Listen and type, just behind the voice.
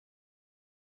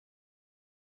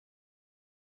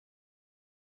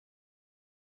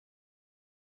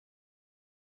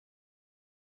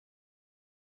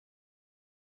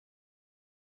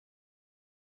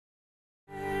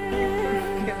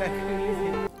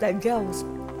That girls,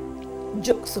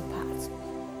 jokes apart,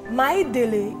 my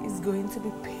daily is going to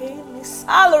be paying me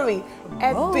salary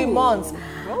every month.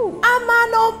 I'm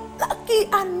an lucky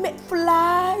and make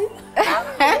fly.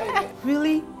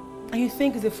 Really? And you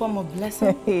think it's a form of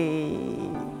blessing?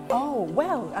 Oh,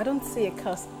 well, I don't see a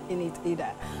curse in it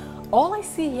either. All I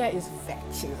see here is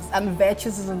virtues, and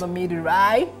virtues is in the middle,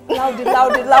 right? Loud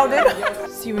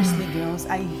it. Seriously, girls,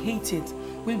 I hate it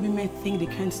when women think they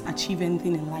can't achieve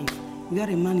anything in life without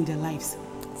a man in their lives.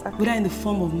 Exactly. Whether in the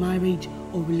form of marriage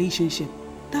or relationship.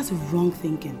 That's wrong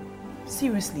thinking.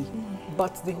 Seriously.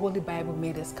 But the Holy Bible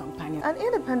made us companions. And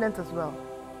independent as well.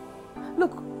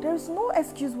 Look, there is no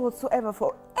excuse whatsoever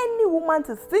for any woman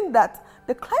to think that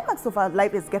the climax of her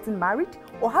life is getting married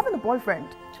or having a boyfriend.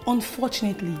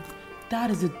 Unfortunately, that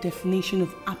is the definition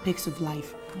of apex of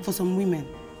life for some women,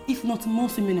 if not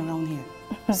most women around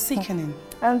here. Sickening.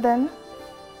 And then,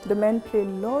 the men play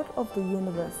Lord of the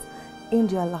Universe in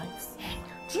their lives.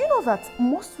 Do you know that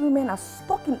most women are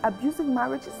stuck in abusive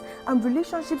marriages and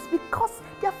relationships because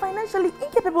they are financially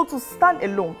incapable to stand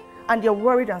alone and they're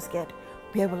worried and scared?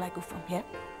 Where will I go from here?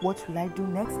 What will I do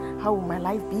next? How will my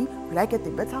life be? Will I get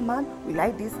a better man? Will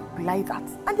I this? Will I that?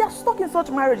 And they are stuck in such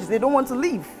marriages, they don't want to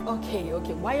leave. Okay,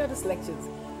 why are these lectures?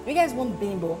 You guys want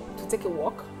Bimbo to take a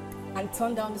walk and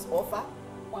turn down this offer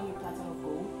on a platter of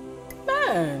gold?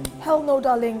 Man! Hell no,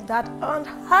 darling, that aren't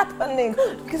happening.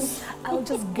 Because I'll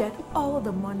just get all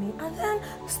the money and then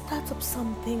start up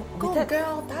something with it.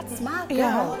 Girl, that's my girl.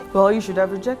 Yeah. Well, you should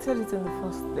have rejected it in the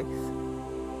first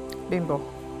place. Bimbo,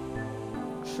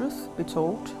 truth be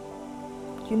told,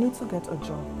 you need to get a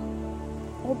job.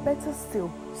 Or better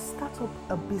still, start up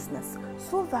a business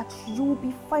so that you will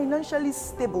be financially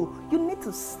stable. You need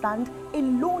to stand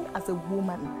alone as a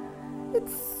woman.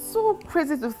 It's so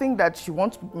crazy to think that you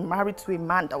want to be married to a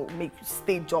man that will make you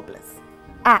stay jobless.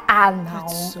 Now.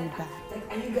 That's so bad.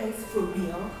 Are you guys for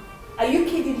real? Are you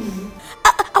kidding me?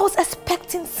 I was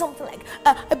expecting something like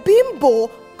a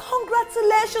bimbo,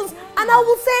 congratulations, and I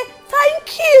will say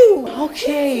thank you.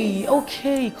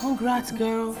 Okay, congrats,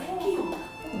 girl. Thank you.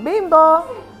 Bimbo!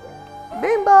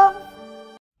 Bimbo!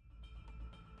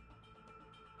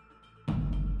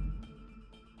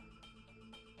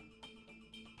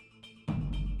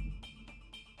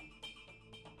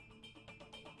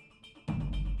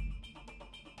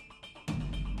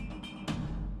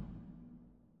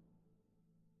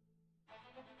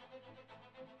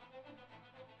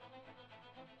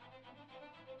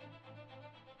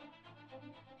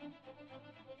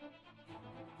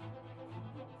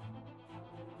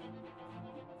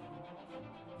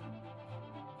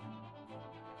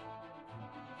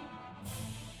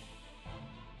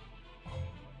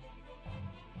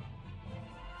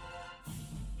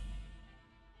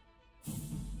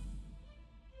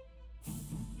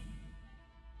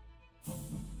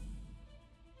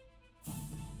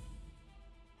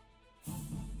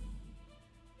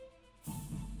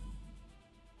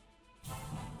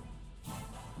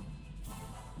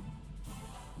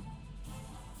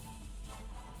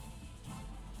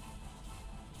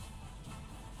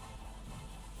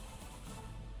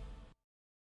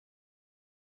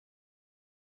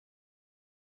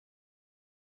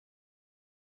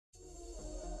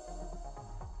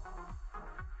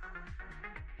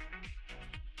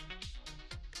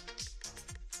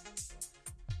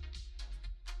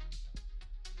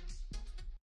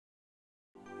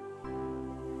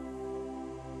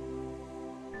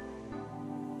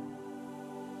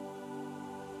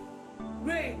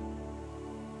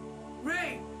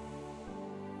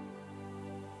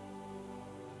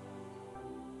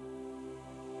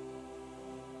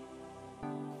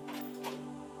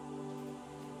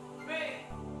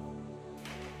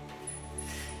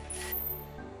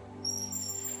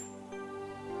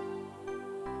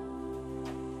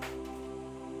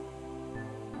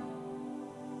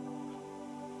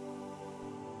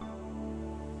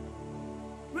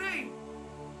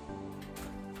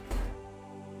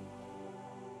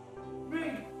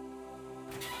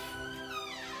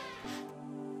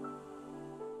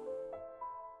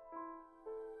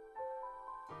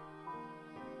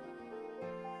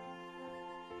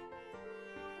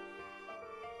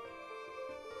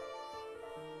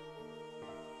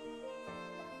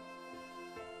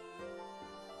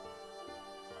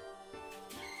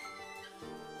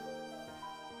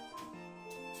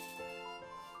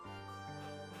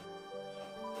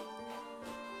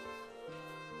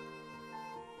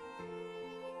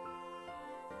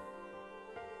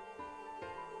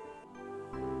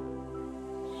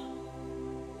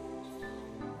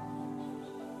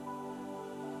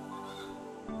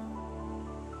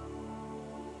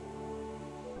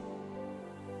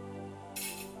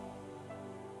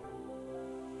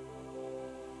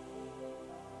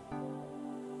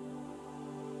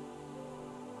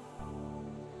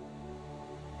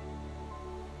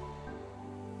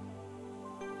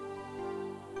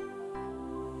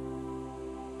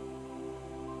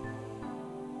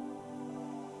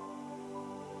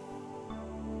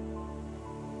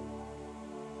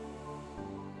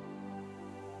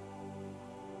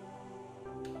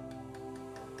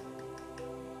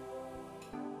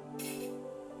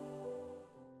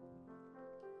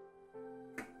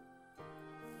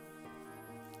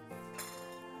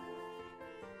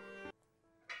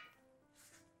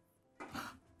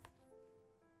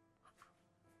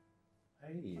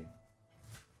 Hey.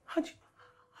 How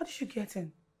did you get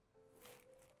in?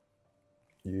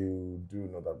 You do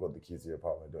know that I've got the keys to your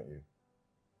apartment, don't you?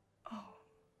 Oh.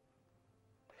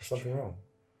 Something wrong?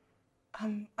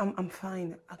 I'm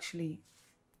fine, actually.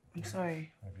 I'm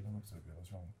sorry. Maybe you don't look so good.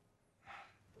 What's wrong?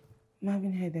 I'm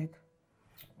having a headache.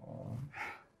 Oh.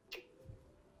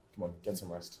 Come on, get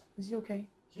some rest. Is he okay?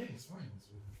 Yeah, it's fine.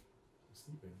 He's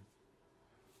sleeping.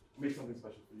 Make something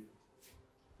special for you.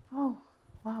 Oh,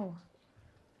 wow.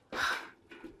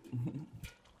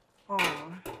 Oh.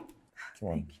 Come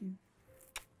on. Thank you.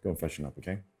 Go and freshen up,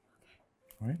 okay? Okay.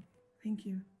 All right? Thank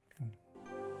you. Come on.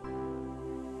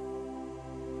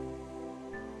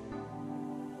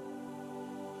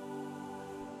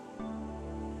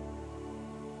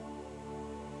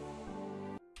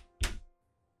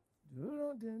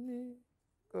 Dúró dè mí,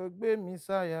 kó gbé mi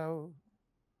sáyà o.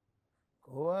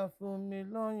 Kó wá fún mi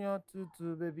lọ́yàn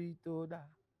tútù, baby tó dá.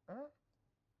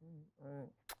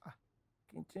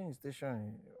 Kí n change station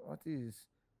yìí.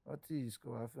 What is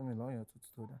kó wá fún mi lọ́yàn tútù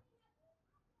tó dá?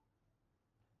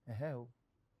 O.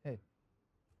 Hey.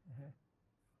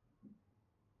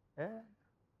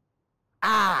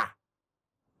 Ah!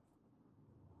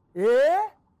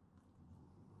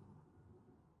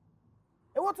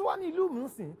 What one is loom?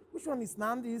 Which one is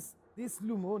now this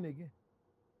loom on again?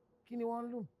 Kini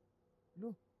one loom?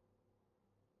 Loom.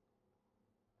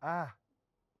 Ah.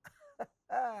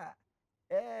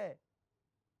 Eh.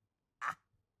 Ah.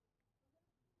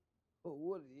 Oh,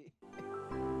 what is it?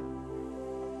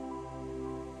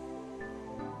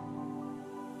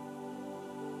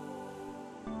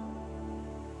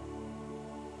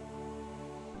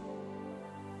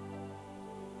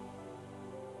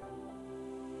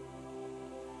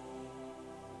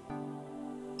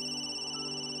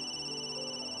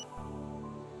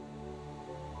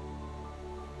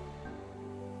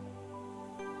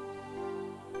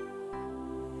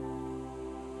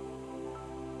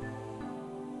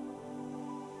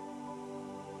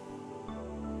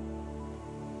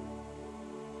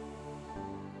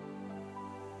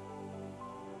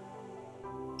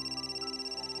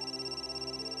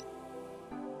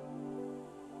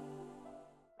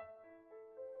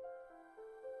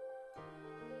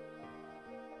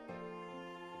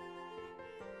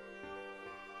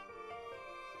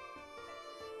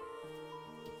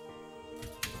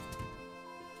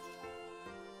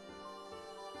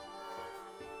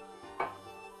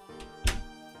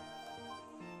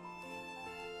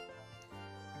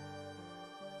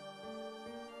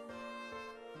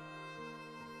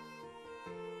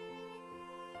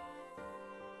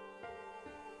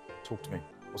 Talk to me.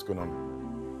 What's going on?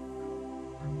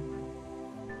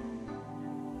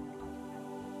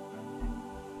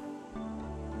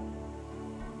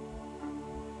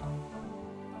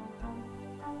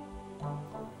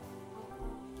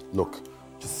 Look,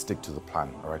 just stick to the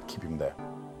plan, all right? Keep him there.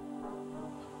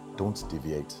 Don't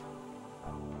deviate.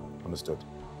 Understood?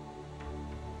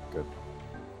 Good.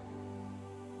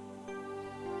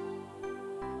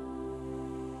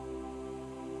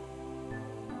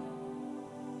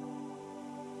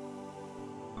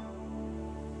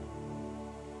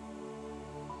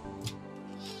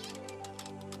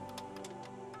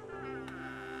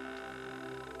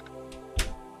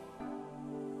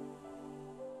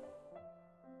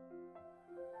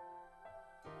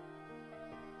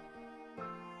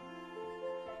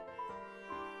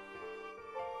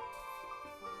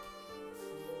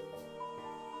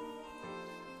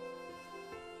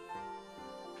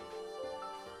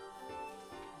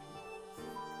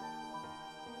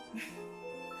 It's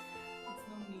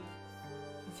not me.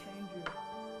 It's Andrew.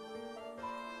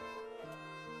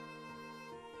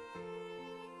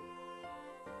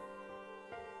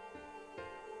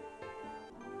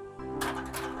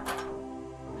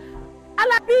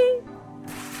 Alabi!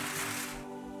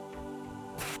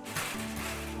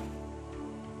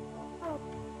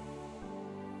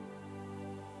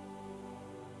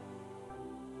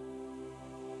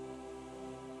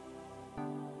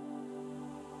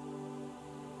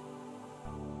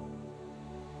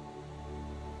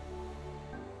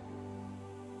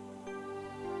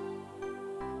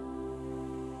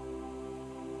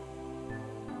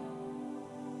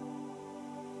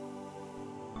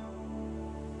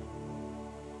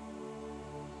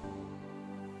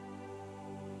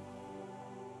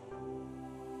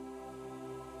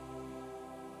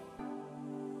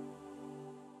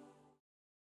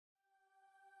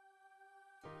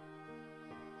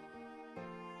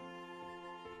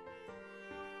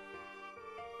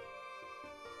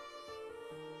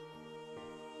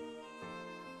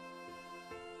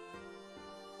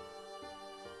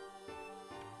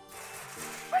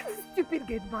 Where's this stupid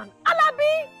gate man?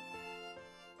 Alabi!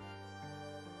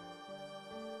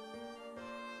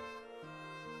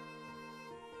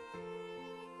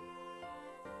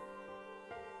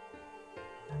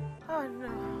 Oh no.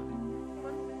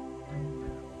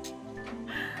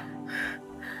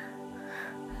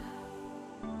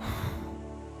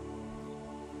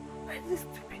 Where did this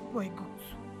stupid boy go to?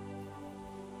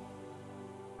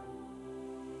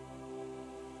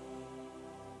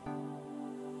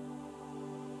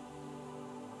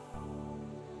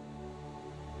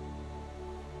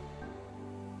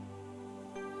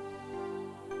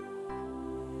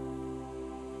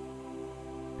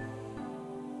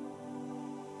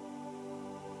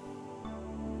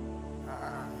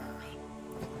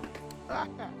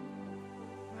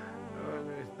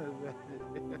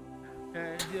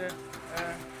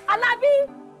 Alabi!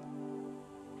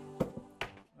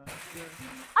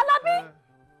 Alabi!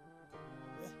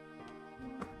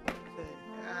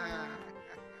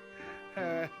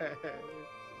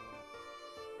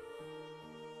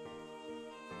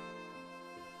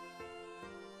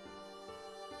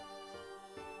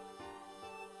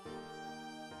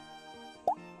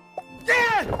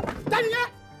 Daniel!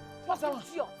 What's that one?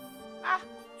 Idiot!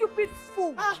 Stupid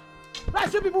fool!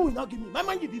 Like you people will not give me. My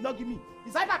money did not give me.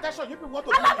 Is that attention you people want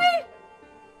to give Alabi! me?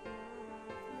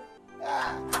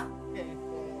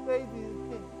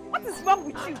 What is wrong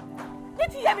with you?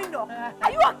 Did you hear me now?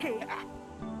 Are you okay?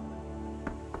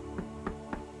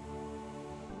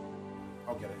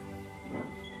 I'll get it.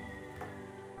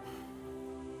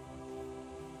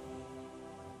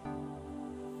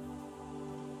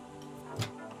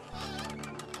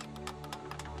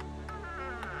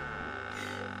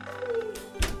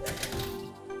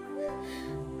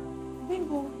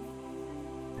 Bimbo.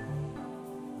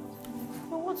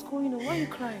 But what's going on? Why are you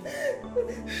crying?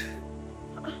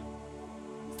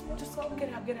 Just go get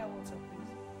out water,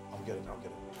 please. I'll get it.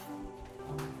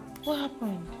 What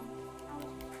happened?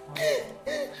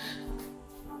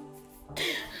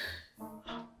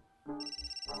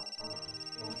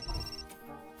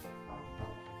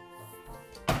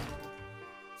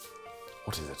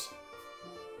 What is it?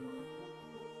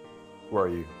 Where are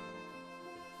you?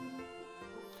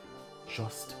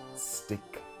 Just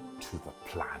stick to the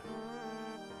plan.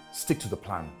 Stick to the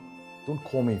plan. Don't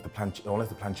call me if unless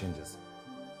the plan changes.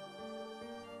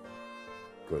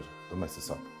 Good. Don't mess this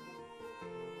up.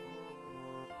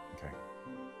 Okay.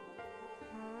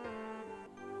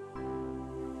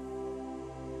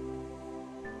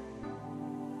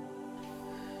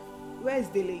 Where is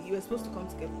Dele? You were supposed to come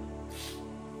together.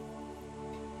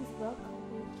 He's back.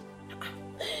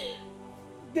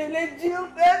 Dele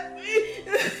jilted me!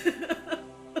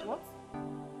 What?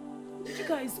 Did you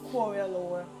guys quarrel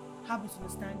or have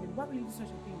misunderstanding? Why will you do such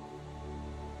a thing?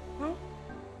 Huh?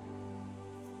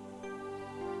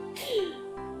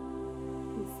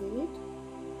 He said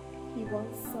he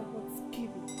wants someone's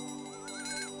kidney.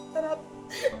 And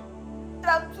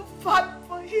I'm too fat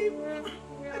for him.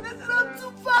 And I said I'm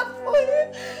too fat for him.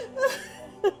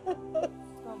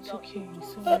 It's okay,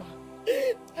 so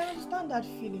I understand that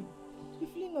feeling. The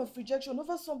feeling of rejection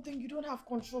over something you don't have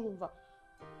control over.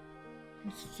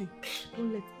 You see,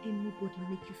 don't let anybody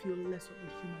make you feel less of a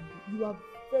human being. You are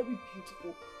very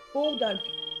beautiful. Bold and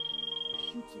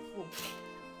beautiful.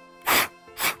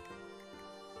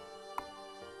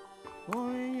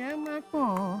 Orin yẹn máa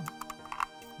pọ̀,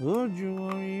 ojú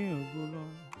orin ògo lọ,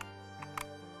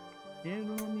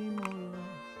 èrò ni mo lọ,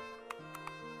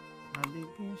 àbí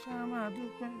kí n ṣá máa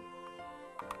dúpẹ́.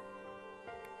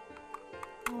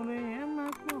 Orin yẹn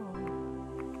máa pọ̀.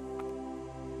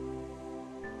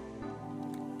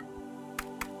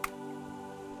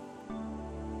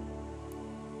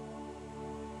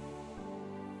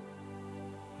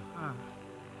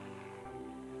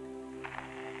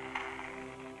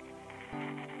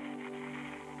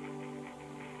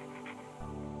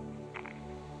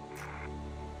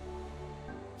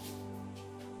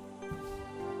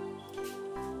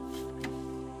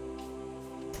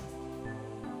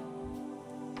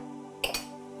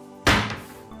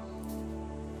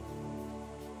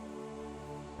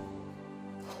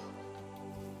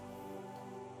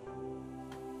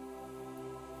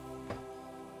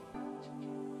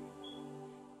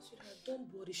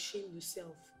 don't body shame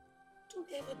yourself. Don't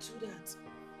ever do that.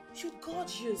 You're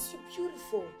gorgeous. You're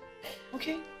beautiful.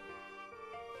 Okay?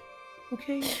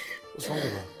 Okay? What's wrong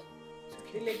with her? It's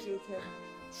okay. Let you tell her.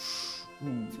 It's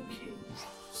okay.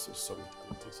 So sorry.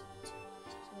 I'll take some water.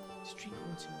 Just drink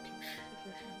water, okay?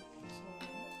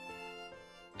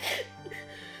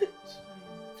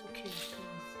 It's okay, please.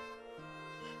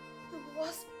 The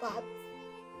worst part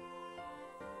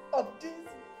of this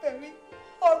very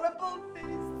horrible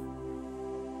thing,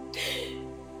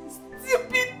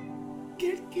 stupid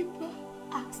gatekeeper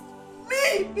asked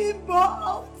me people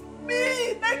out.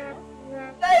 Me!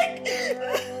 Like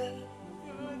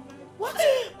What?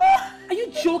 Are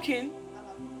you joking?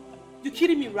 You're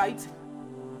kidding me, right?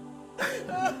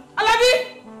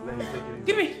 Alabi! Let him take it easy.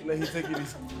 Give me. Let him take it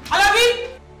easy. Alabi!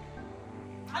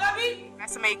 Alabi!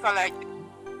 That's my color.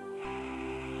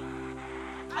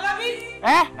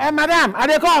 Alabi! Madam, are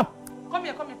they come? Come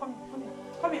here.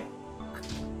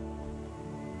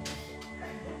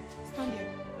 Stand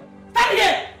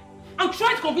here. I'm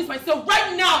trying to convince myself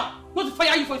right now not to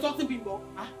fire you for insulting Bimbo.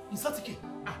 Insulting?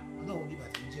 I don't want to leave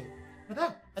at jail.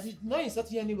 Madam, I did not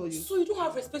insult anybody. So you don't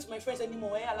have respect for my friends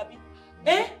anymore, Alabi?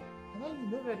 Eh? Madam, you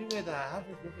know very well that I have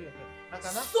respect for your friend.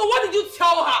 So what did you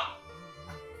tell her?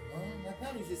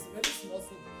 Madam, is a very small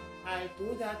thing. I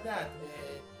told her that,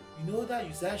 you know that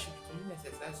you said I should be doing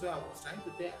exercise, so I was trying to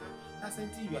tell her. That's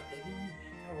something you are telling me.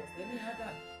 I was telling her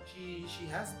that she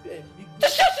has big...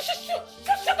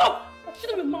 Shut up! Shut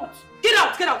up your mouth! Get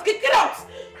out!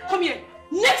 Come here.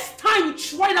 Next time you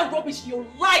try that rubbish in your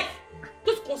life,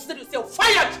 just consider yourself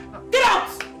fired! Get out!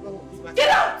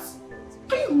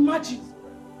 Can you imagine?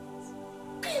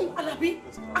 Can you, Alabi,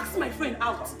 ask my friend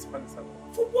out?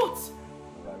 For what?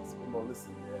 Relax. Bimbo,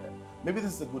 listen, yeah. Maybe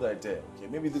this is a good idea, okay?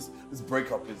 Maybe this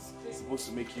breakup is supposed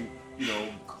to make you, you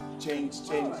know, change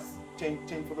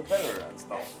for the better and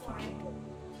stuff.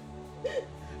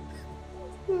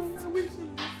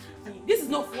 This is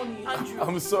not funny, Andrew.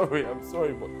 I'm sorry,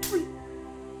 but...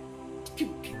 Get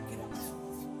out.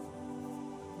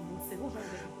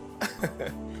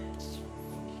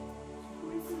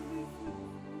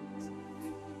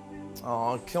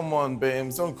 Oh, come on,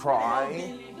 Bims, don't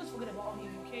cry. Just forget about him,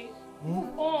 okay?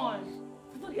 Move on.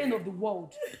 It's not the end of the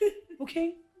world,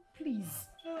 okay? Please,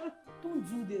 don't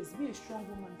do this. Be a strong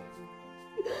woman.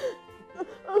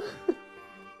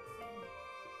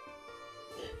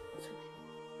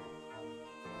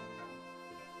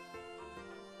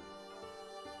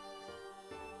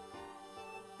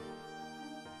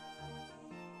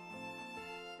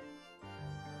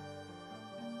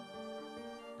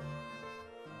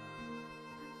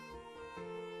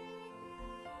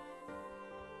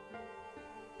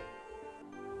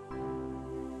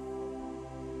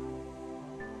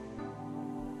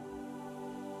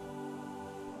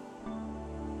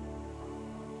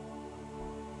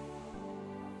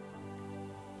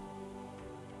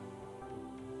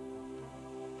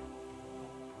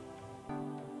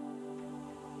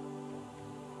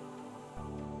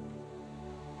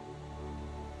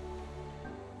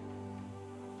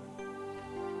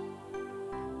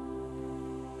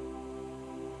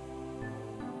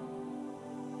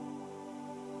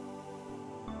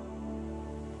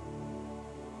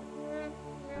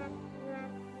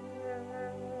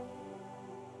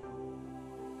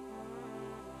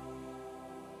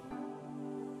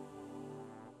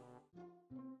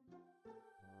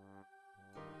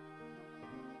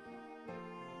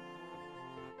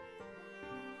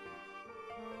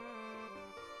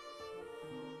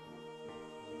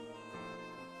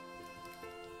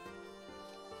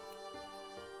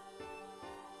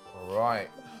 Right.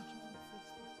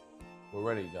 We're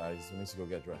ready, guys. We need to go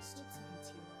get dressed.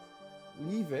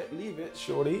 Leave it.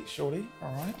 Shorty. All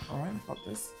right, I've got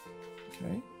this.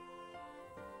 Okay.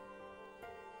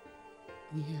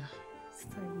 Yeah, it's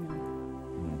time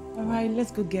now. All right,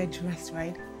 let's go get dressed,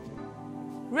 right?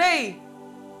 Ray!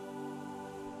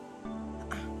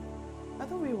 I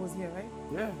thought Ray was here, right?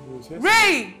 Yeah, he was here.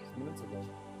 Ray! Minutes ago.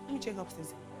 Let me check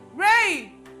upstairs.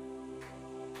 Ray!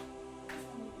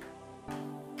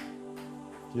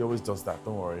 He always does that,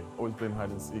 don't worry. Always playing hide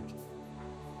and seek.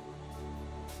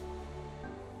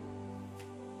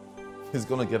 He's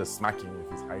gonna get a smacking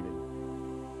if he's hiding.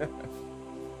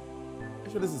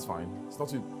 I'm sure this is fine. It's not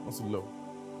too low.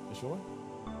 You sure?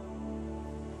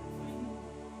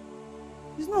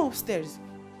 He's not upstairs.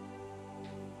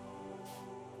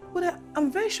 But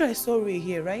I'm very sure I saw Ray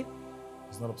here, right?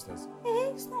 He's not upstairs.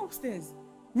 He's not upstairs.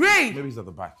 Ray! Maybe he's at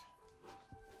the back.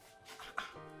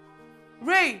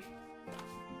 Ray!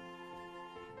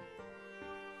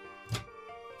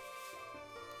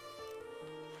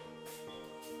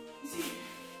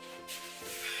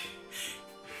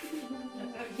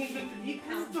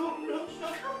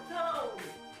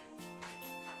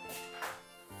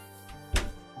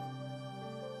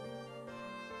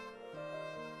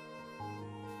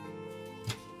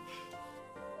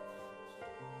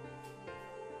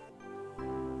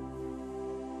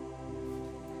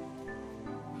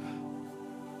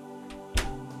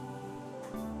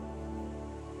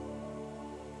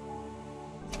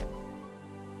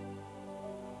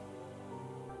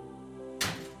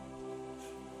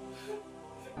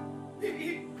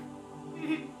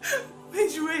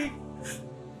 Where's Ray?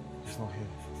 He's not here.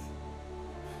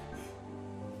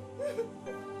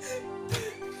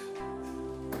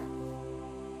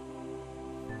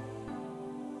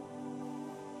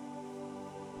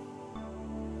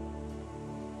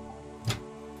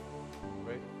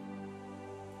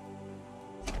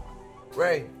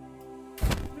 Ray.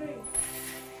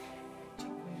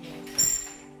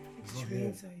 It's Ray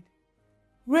inside.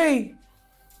 Ray!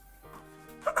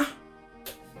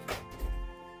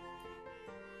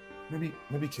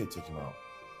 Maybe Kate took him out.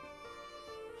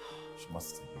 She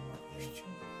must have taken him out. Yeah.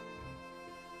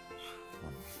 Come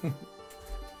on.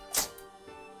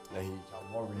 Hey, you can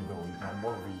worry though, you can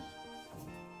worry.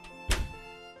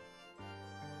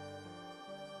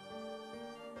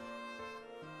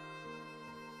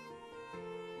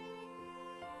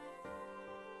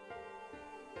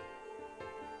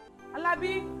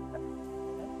 Alabi!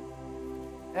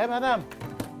 Hey, madam.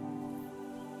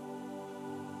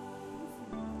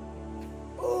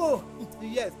 Oh,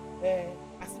 yes.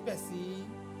 As a person,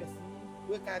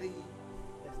 we carry,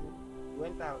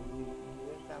 went out to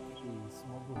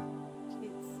smuggle.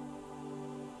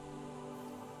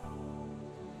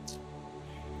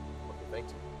 Okay, thank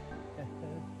you.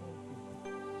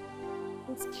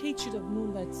 But Kate should have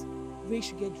known that Ray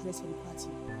should get dressed for the party.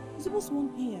 It's almost 1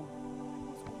 p.m.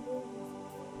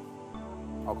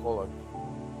 I'll call her.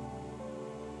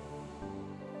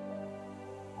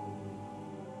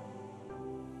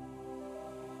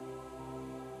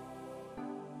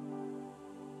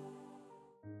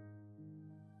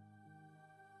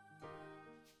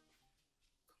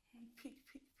 Pick.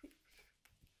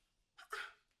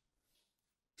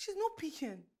 She's not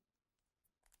picking.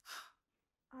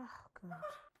 Oh, God.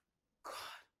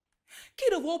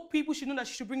 Kid of all people should know that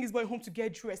she should bring his boy home to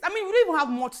get dressed. I mean, we don't even have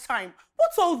much time.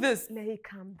 What's all this? Let her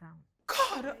calm down.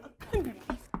 God, I can't believe.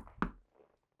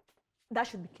 That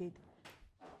should be Kate.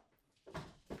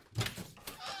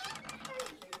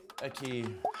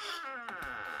 Eki.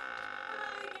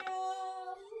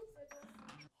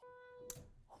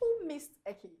 Who missed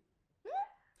Eki?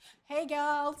 Hey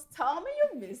girls, tell me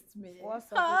you missed me.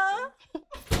 What's up? Huh?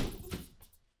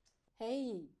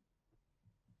 Hey.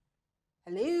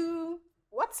 Hello.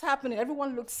 What's happening?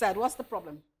 Everyone looks sad. What's the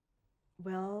problem?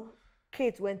 Well,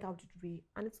 Kate went out with Ray,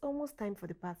 and it's almost time for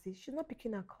the party. She's not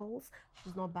picking her calls.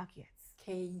 She's not back yet.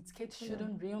 Kate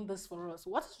shouldn't ruin this for us.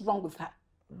 What's wrong with her?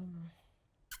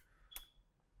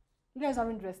 You guys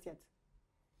aren't dressed yet.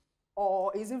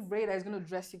 Or is it Ray that is going to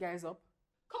dress you guys up?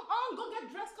 Come on, go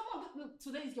get dressed. Come on. Look,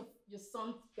 today is your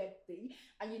son's birthday,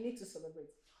 and you need to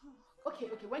celebrate. Okay.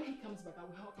 When he comes back, I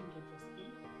will help him get dressed.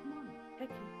 Okay? Come on.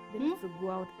 Okay, they need to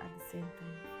go out at the same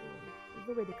time. So there's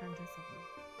no way they can dress up now.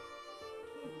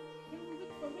 Then we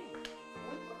wait for Ray.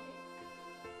 Wait for him.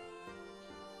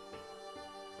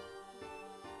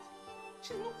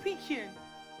 She's not picking.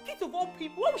 Kid of all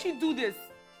people, why would she do this?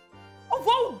 Of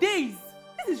all days,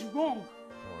 this is wrong.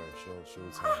 Don't worry, she'll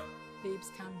return. Babes,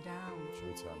 calm down. She'll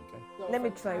return, okay? Let me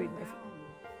try with my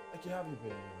I can have you,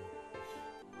 baby.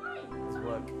 It's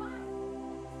work.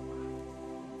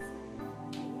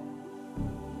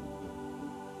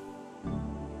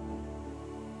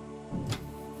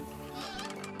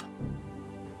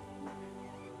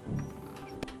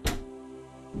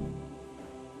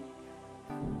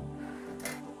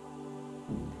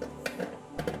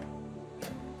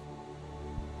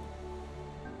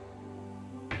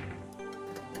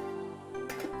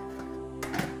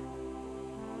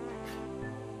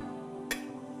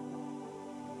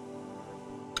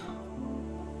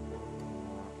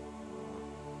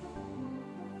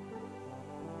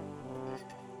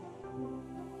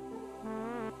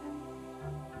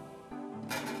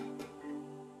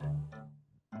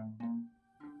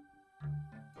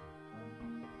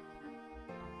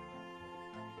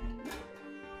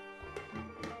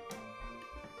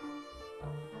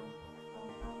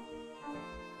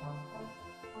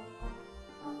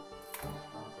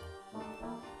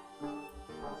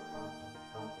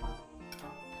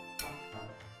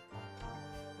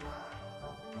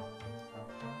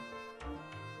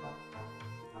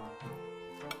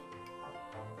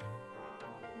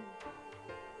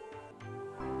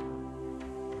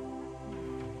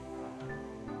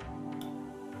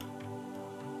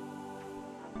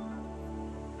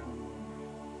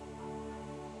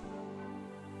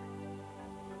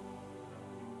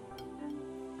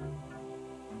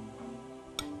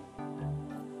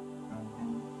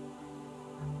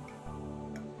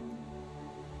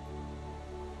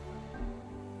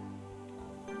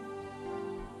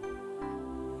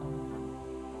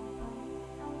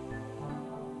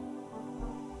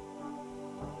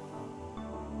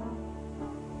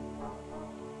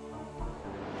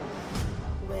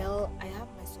 Well, I have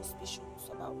my suspicions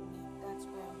about me. That's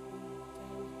why I'm being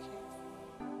very careful.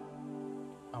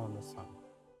 I understand.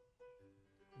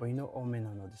 But you know, all men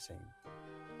are not the same.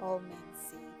 All men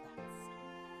say that.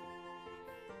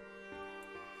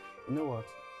 You know what?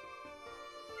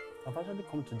 I've actually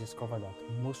come to discover that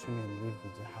most women live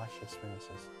with the harsh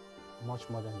experiences much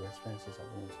more than the experiences are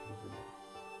willing to live with them.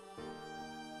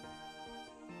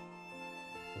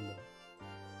 You know,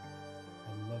 I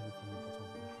love you from the bottom of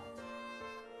my heart.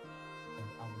 And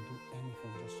I will do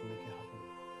anything just to make you happy.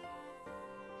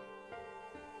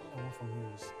 All I want from you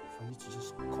is for you to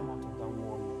just come out of that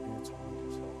wall you built around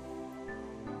yourself.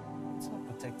 It's not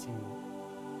protecting you.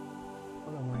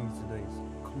 All I want you to do is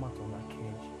come out of that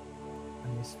cage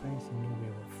and experience a new way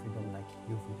of freedom like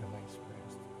you've never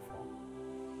experienced before.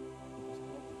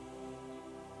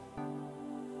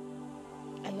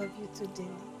 I love you too, Dilly.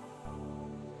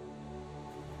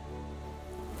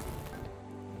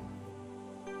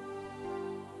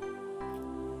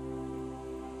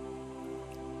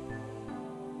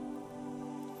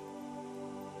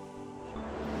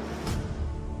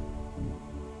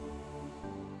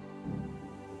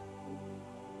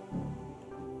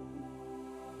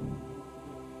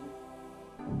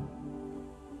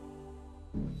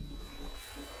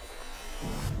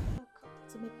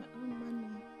 To make my own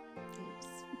money,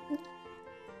 please.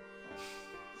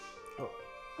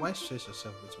 Why stress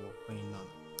yourself with work when you know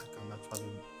I can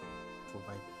actually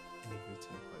provide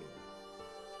everything for you?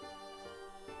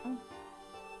 You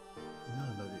know I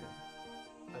love you.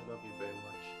 I love you very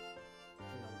much.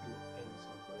 And I'll do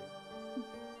anything for you.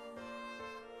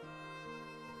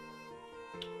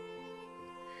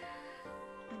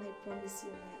 And I promise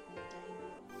you my undying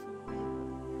love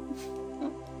forever.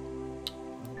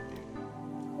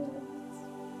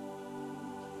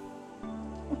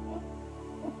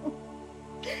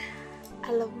 I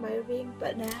love my ring,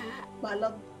 but I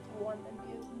love the one that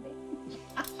gives me.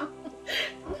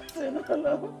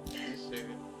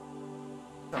 Sure.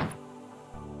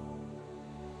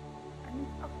 And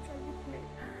it actually played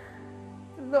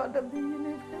the Lord of the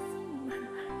Universe in my life.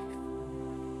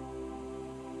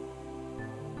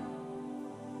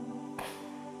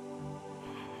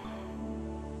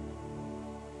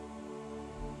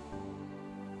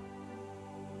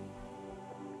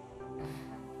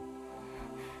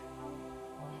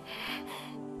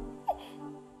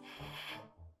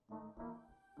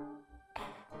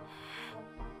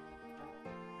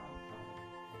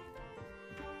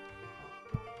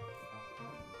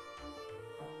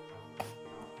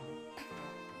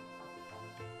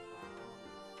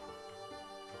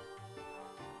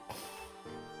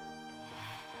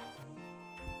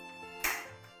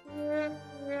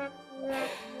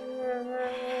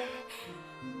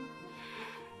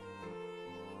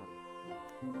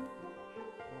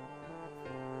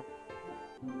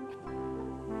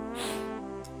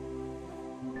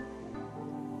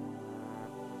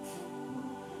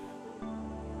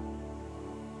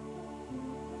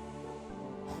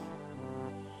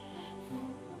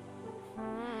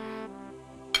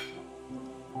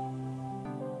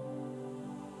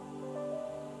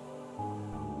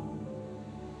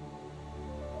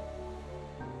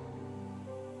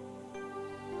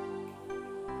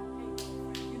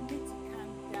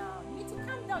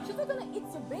 She's not gonna eat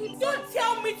your baby. Don't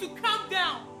tell me to calm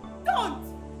down. Don't.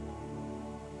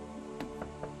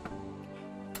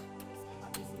 I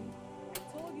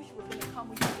told you she was gonna come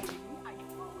with your baby. I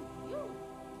told you.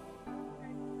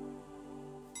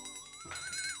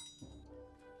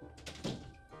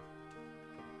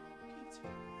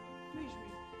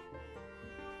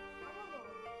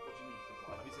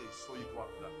 Saw you go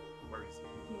after that. Where is he?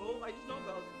 No, I did not go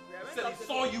out with Ray. He said he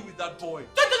saw you with that boy.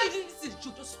 Don't listen.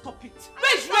 Just stop it.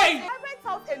 Where's Ray? I went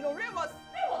out alone. Ray was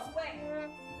where?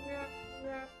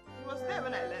 He was there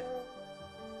when I left.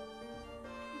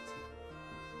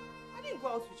 I didn't go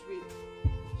out with Ray.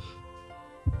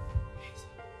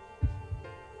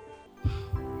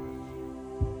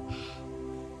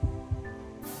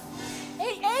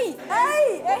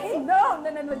 Hey,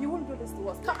 no, you won't do this to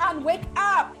us. Come on, wake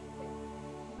up.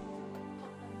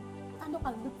 Stand up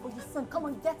and look for your son. Come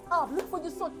on, get up. Look for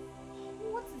your son.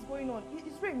 What is going on?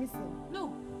 Is Ray missing?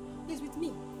 No, he's with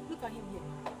me. Look at him here.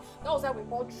 That was how we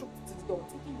all trooped to the door,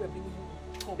 thinking we were bringing him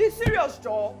home. Be serious,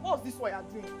 Joe. What's this what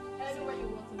you're doing? Anywhere you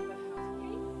want in the house,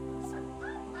 okay?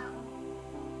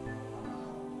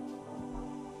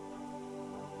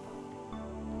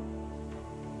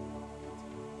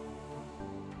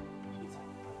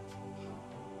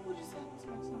 What did you say to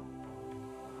my son?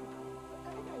 I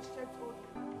think I checked all.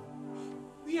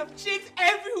 We have checked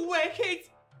everywhere, Kate.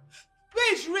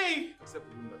 Where's Ray? Except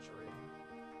the room that you're in.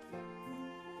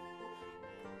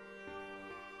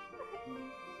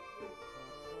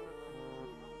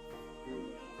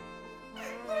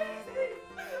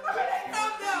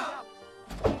 Calm down.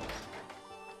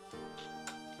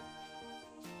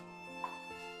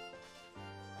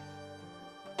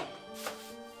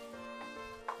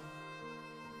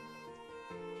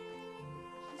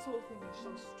 This whole thing is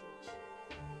just strange.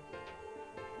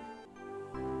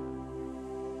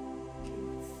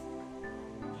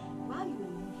 While you were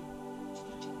leaving, did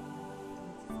you check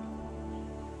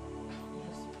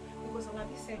Yes, because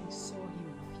Alabi said he saw him with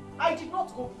you. I did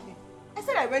not go with him. I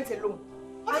said I went alone.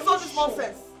 What is all this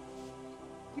nonsense?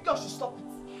 You guys should stop it.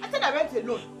 I said I went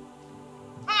alone.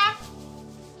 Ah!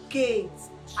 Kate,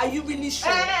 are you really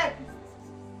sure?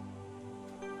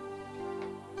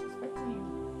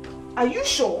 Are you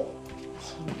sure?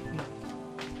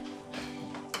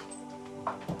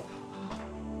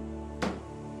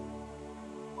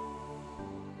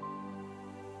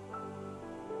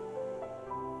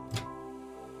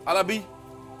 Alabi!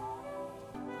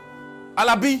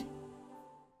 Alabi!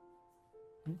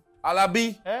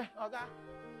 Alabi! Eh, Oga?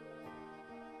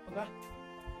 Oga?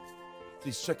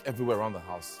 Please check everywhere around the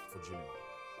house for Junior.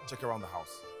 Check around the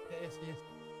house. Yes, yes.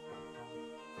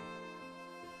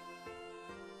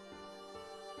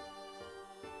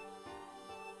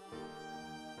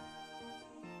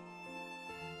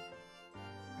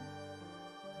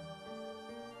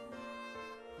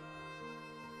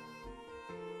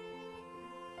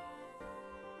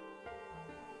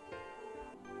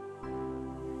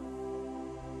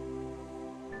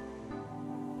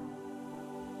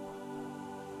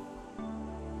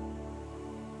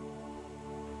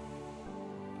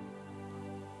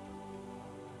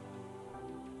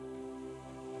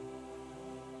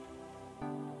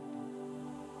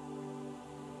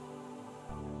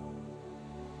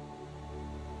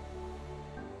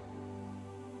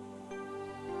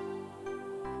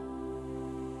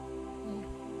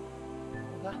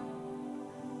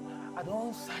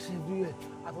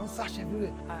 I don't search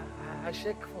everywhere. I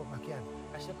check for backyard.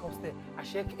 I check upstairs. I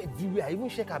check everywhere. I even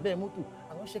check abeg motor.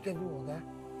 I don't check everywhere, Oga.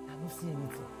 I don't see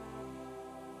anything.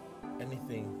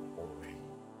 Anything or Ray?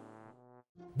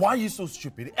 Why are you so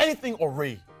stupid? Anything or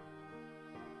Ray?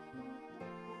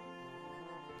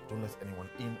 Don't let anyone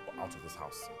in or out of this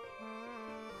house.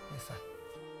 Yes, sir.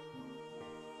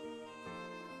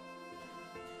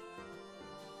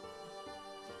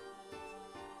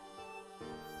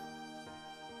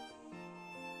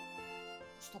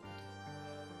 Stop it.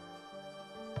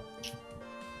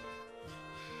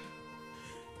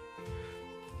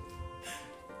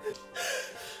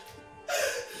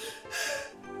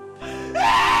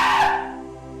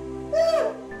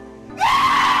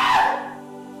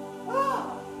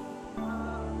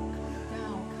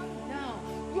 Calm down.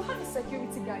 You have a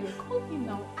security guy here. Call him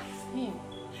now. Ask him.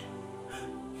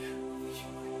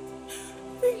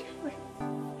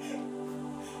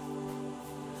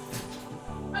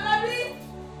 Alabi!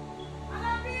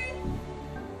 Alabi!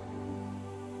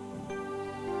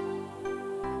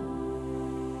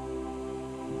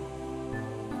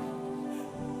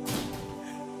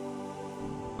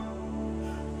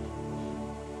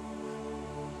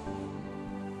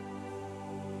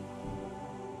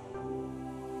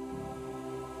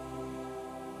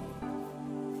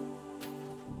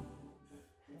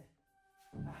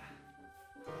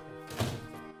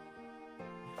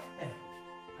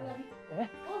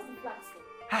 What's the plan, sir?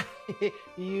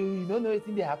 you don't know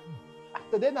anything they happen.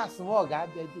 Today na small guy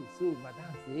birthday, so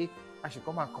madam say I should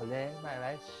come and collect my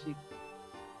rice shake.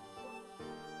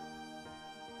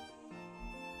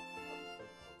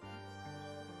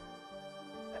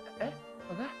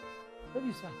 Oga, don't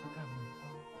be so I talk about it.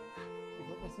 If a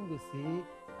person go say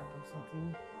I done something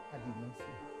I did not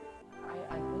say,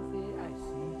 I don't say I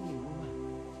see a woman.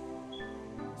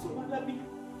 So Alabi,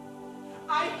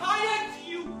 I hired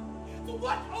you to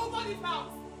watch over this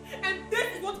house. And this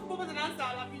is what you come up with an answer,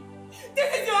 Alabi.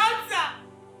 This is your answer!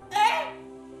 Eh?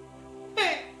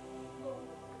 Hey!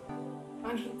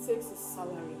 And he takes his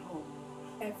salary home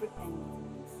every end of the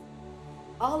month.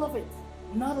 All of it.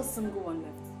 Not a single one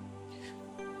left.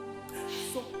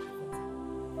 So,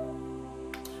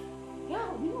 yeah,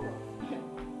 you know what?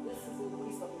 This is a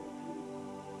waste of your time.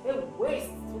 A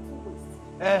waste, total waste.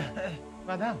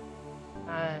 Madam,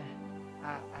 I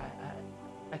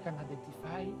can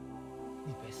identify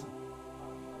the person.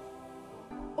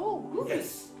 Oh, who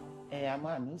yes. A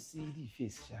man who see the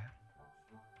face,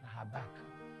 na her back.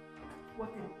 What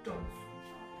they've done.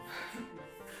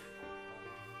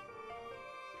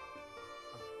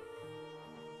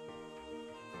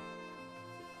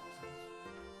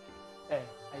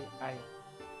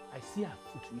 I see her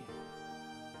foot here.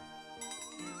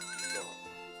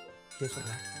 Yes, sir.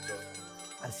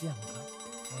 I see her.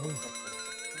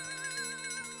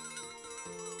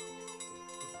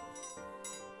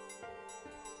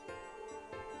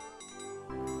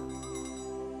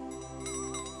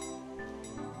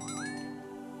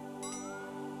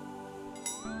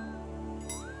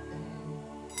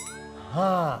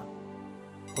 Aha.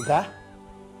 Oga,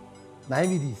 now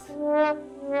me this. You're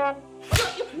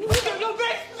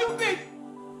very stupid!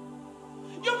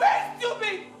 You're very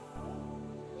stupid!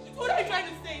 What are you trying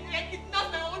to say? Did I kidnap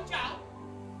my own child?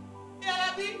 Yeah,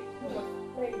 Abby?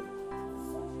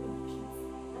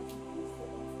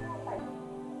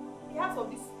 The hands of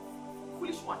this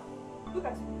foolish one. Look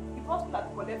at him. He brought people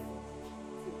that collect food.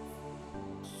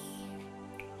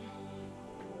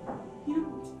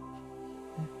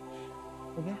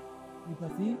 Okay, the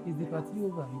party is the party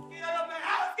over. Get out of my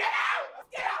house! Get out!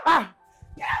 Get out! Ah!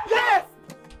 Get out! Yes!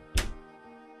 I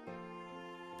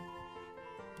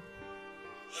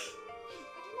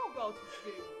don't know about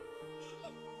today.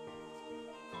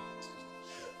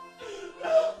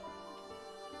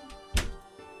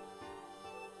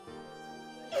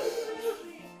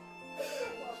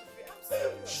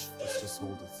 Let's just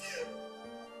hold it.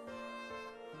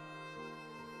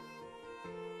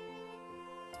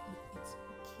 It's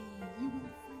okay. You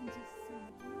will find your son.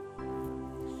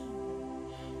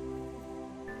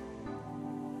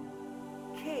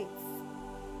 Kate,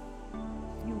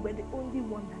 you were the only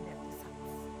one that left this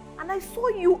house. And I saw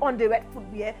you on the red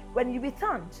footwear when you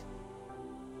returned.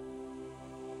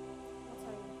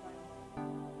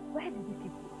 Where did he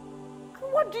keep you?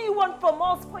 And what do you want from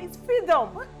us for his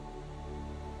freedom? What?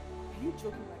 Are you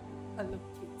joking right now? Look,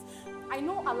 Kate. I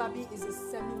know Alabi is a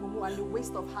semi-mumu and a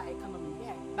waste of her economy.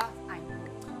 Yeah, that I know.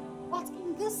 But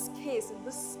in this case, I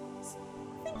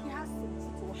think he has to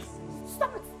listen to what he's saying.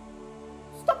 Stop it!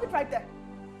 Stop it right there!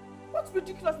 What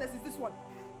ridiculousness is this one?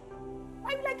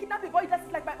 Why will I kidnap a boy that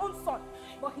is like my own son?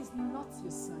 But he's not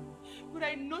your son. But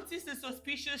I noticed the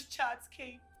suspicious chats,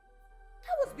 Kate.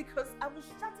 That was because I was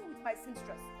chatting with my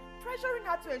seamstress, pressuring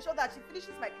her to ensure that she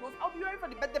finishes my clothes. I'll be wearing for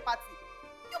the birthday party.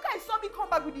 You guys saw me come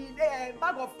back with the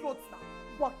bag of clothes now.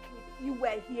 But Kate, you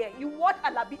were here. You watched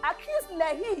Alabi accuse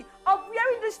Lehi of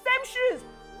wearing the same shoes.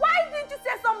 Why didn't you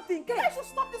say something? Kate, I should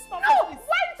stop this nonsense. No! Why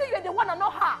did you say you're the one and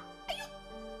not her?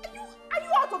 Are you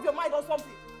out of your mind or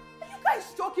something? Are you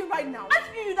guys joking right now? I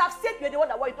think you'd have said you're the one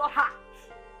that was not her.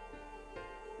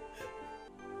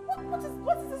 What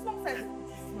is this nonsense?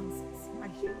 Nonsense. I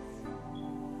hate it.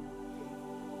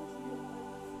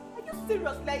 Are you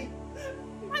serious, Lehi?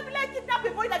 Why will I kidnap a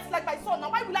boy that's like my son now?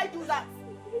 Why will I do that?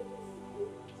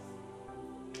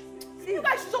 See, you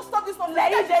guys should just stop this nonsense.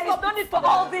 Lehi, there is no need for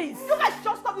all this. You guys should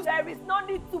just stop this. There is no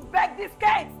need to beg this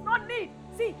case. No need.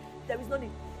 See, there is no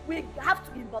need. We have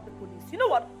to involve the police. You know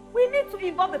what? We need to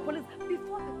involve the police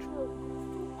before the trial goes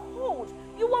too cold.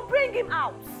 You will bring him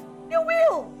out. You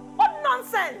will. What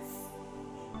nonsense.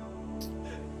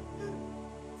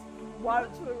 Why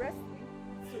don't you arrest me?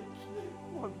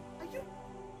 Are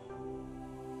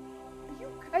you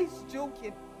guys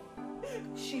joking?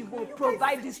 She will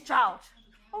provide this child.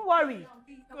 Don't worry.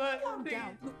 Calm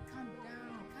down. Look, calm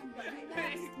down.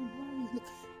 Relax. Don't worry. Look,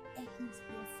 Eddie's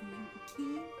here for you,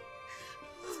 okay?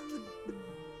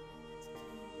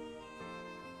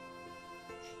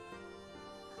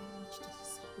 How much did you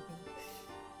say, baby?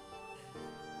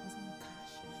 Was it in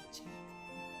cash, check?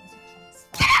 Was it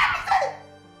transfer?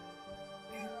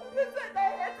 Listen, I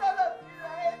hate all of you. I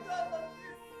hate all of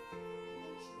you.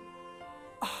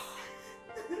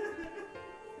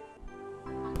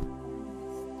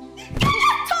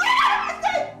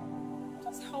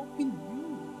 Just helping you.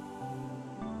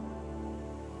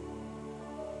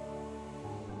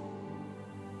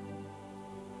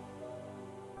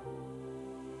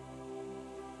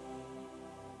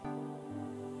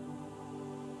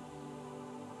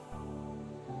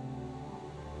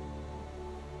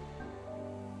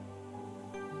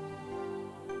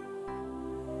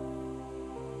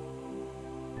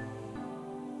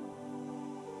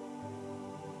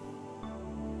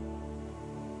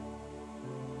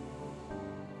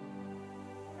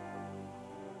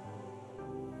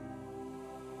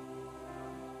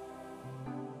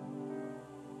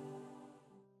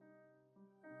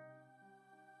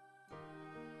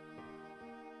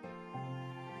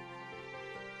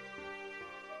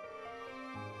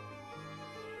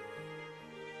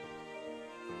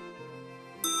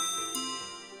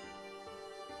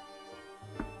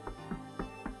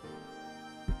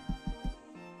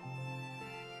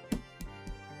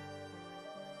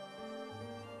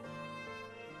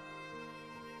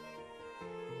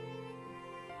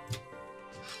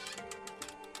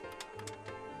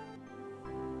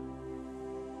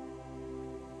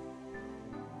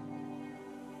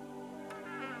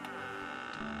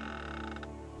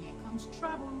 Here comes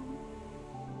trouble.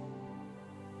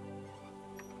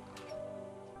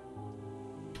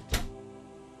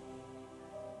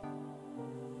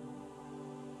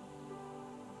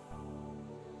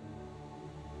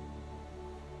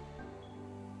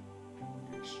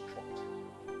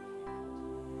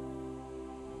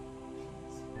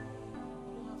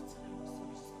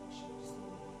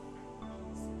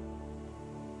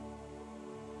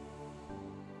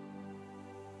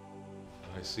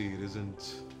 I see it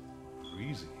isn't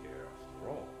freezing here after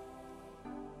all.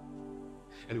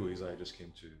 Anyways, I just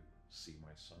came to see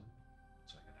my son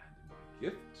so I can hand him my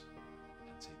gift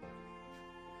and take my leave.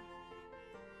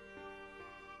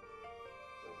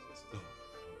 No,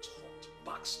 don't talk to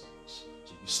backstones.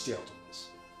 So you stay out of this.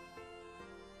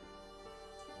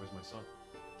 Where's my son?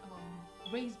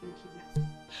 Ray's been kidnapped.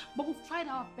 But we've tried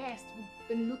our best. We've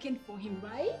been looking for him,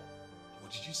 right?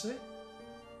 What did you say?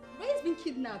 Ray's been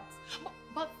kidnapped.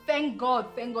 But thank God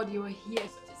you're here.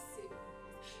 Such a safe.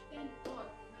 Thank God.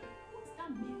 What's that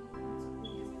mean to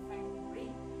find Ray?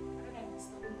 I don't have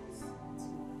this.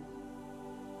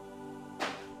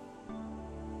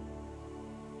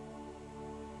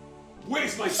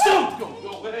 Where's my son? Go,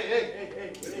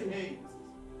 hey.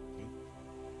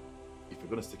 If you're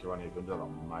gonna stick around here, you're gonna do that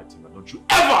on my team, but don't you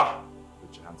ever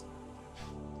put your hands on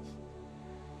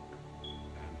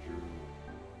Andrew.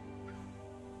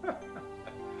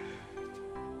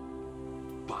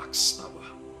 Backstabber.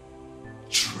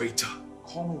 Traitor.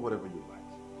 Call me whatever you like.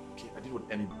 Okay, I did what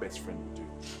any best friend would do.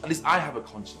 At least I have a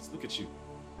conscience. Look at you.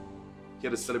 Here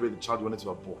to celebrate the child you wanted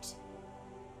to abort.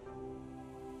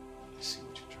 I see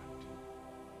what you're trying to do.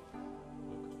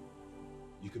 Look,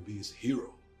 you can be his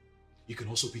hero. You can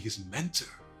also be his mentor.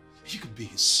 You can be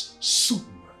his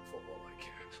Superman for all I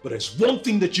care. But there's one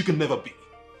thing that you can never be.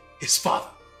 His father.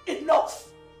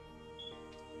 Enough!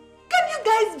 Can you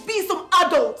guys be some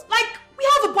adults? Like, we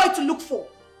have a boy to look for.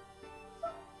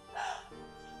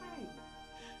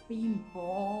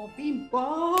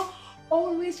 Bimbo.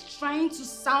 Always trying to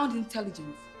sound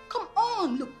intelligent. Come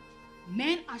on, look.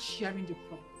 Men are sharing the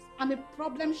problems. And the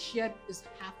problem shared is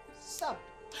half solved.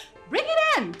 Bring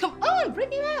it in! Come on,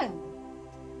 bring it in!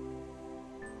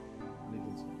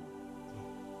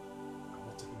 I'm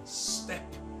not taking a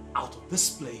step out of this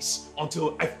place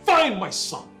until I find my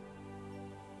son.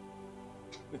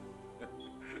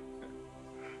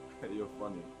 You're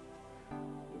funny.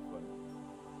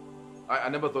 I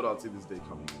never thought I'd see this day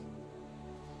coming.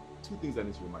 Two things I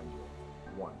need to remind you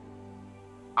of. One,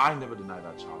 I never denied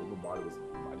that child, even while I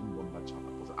didn't want that child.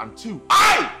 And two,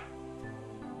 I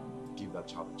give that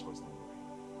child a choice anyway.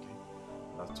 Okay?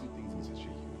 That's two things in this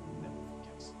history you will never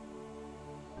forget.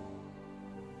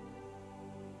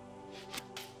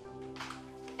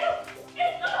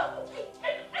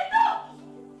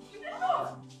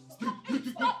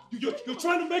 You're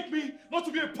trying to make me not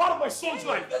to be a part of my son's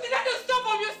life. You did not just stop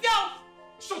on yourself.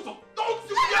 Shut up! Don't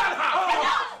you yell at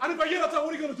her! And if I yell at her, what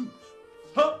are you gonna do?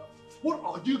 Huh? What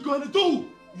are you gonna do?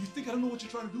 You think I don't know what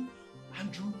you're trying to do?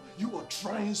 Andrew, you are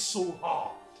trying so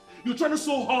hard. You're trying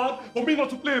so hard for me not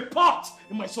to play a part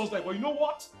in my son's life. But you know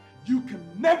what? You can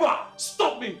never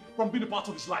stop me from being a part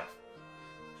of his life.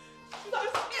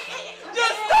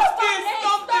 Just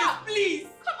stop this, please.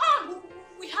 Come on!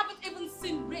 We haven't even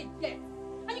seen Ray yet.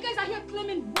 And you guys are here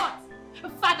claiming what?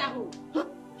 Fatherhood.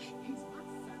 He's my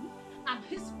son, and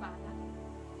his father.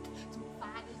 Two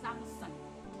fathers and a son.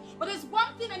 But there's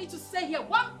one thing I need to say here.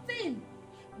 One thing.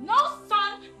 No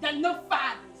son, then no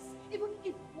fathers. Even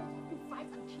if both of you fight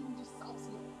and kill yourselves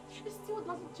here, it still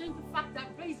doesn't change the fact that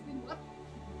Ray's been what?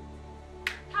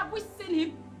 Have we seen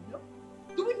him? No.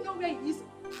 Do we know where he is?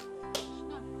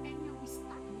 Now, the earlier we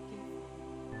start looking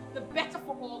for him, the better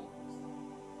for all of us.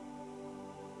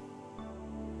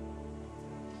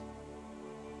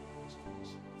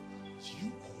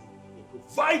 You will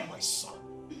provide my son.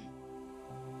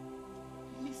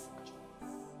 Listen,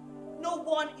 no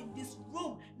one in this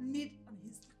room need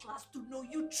his class to know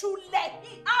you truly let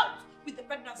me out with the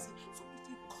pregnancy. So if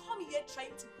you come here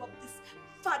trying to rub this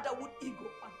fatherhood ego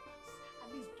on us, at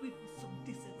least do it with some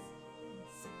decency and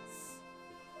sense.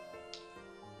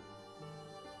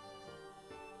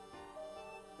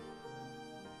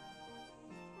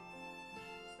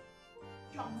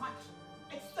 You're mad.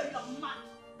 I say you're mad.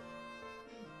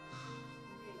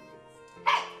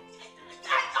 Hey!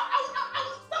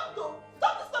 Stop though!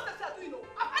 Stop this stuff that you're doing, though!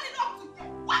 I've had enough today!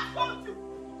 What's wrong with you?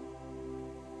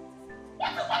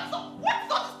 What's all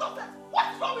this stuff that?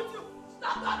 What's wrong with you?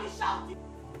 Stop all this shouting!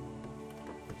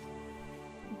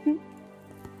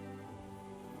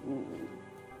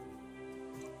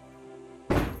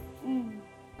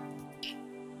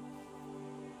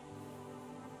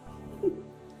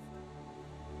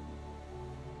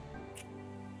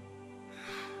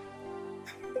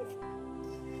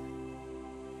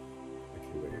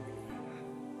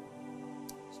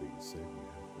 So you said you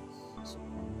have this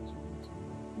surprise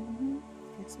you want to do?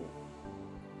 That's it.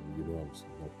 You know I'm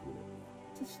not good at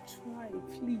it. Just try,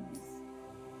 please.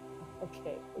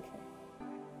 Okay.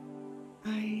 I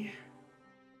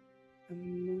am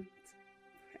not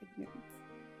pregnant.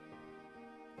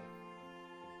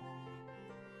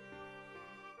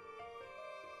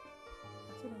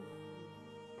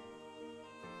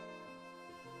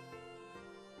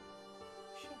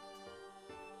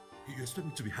 You expect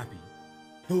me to be happy?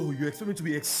 Oh, you expect me to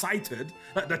be excited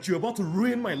that you're about to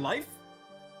ruin my life?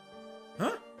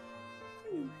 Huh?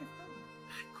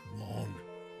 Come on.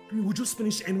 I mean, we just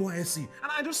finished NYSC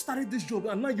and I just started this job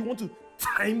and now you want to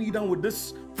tie me down with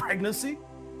this pregnancy?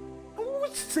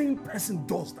 Which sane person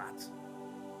does that?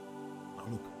 Now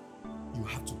look, you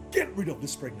have to get rid of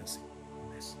this pregnancy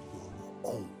unless you're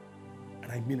your own.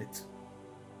 And I mean it.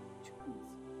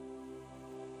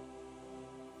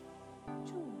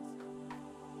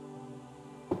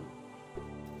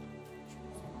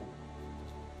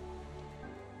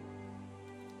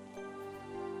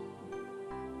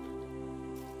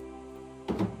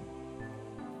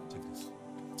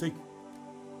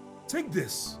 Take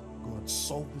this. Go and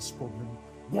solve this problem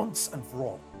once and for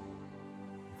all.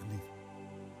 You can leave.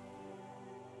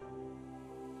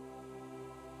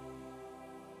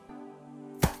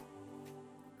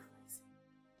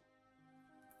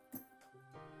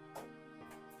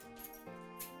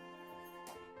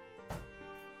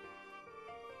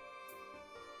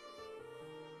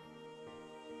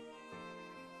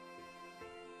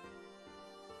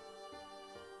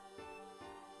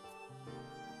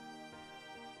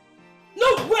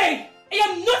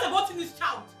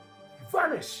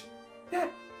 Vanish! Yeah.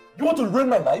 You want to ruin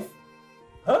my life?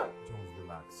 Huh? Jones,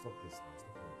 relax. Stop this now.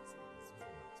 Stop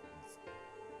this.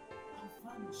 I'll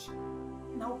vanish.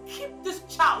 Now keep this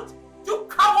child, you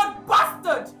coward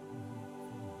bastard!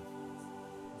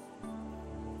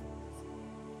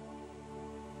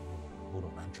 Hold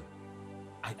on, Andrew.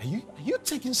 Are you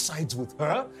taking sides with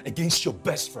her against your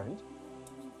best friend?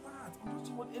 I'm not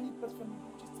doing what any best friend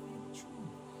would do, just tell you the truth.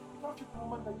 You can't treat the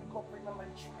woman that you got pregnant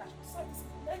like trash. Besides, this is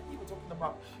Maggie we're talking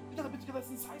about. You guys have been together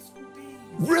since high school days.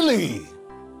 Really?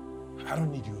 I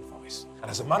don't need your advice. And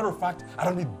as a matter of fact, I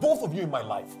don't need both of you in my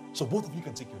life. So both of you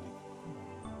can take your leave.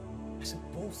 I said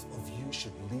both of you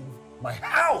should leave my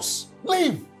house.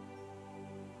 Leave!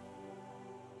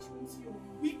 You're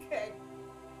wicked.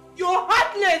 You're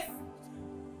heartless.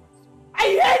 I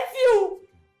hate you.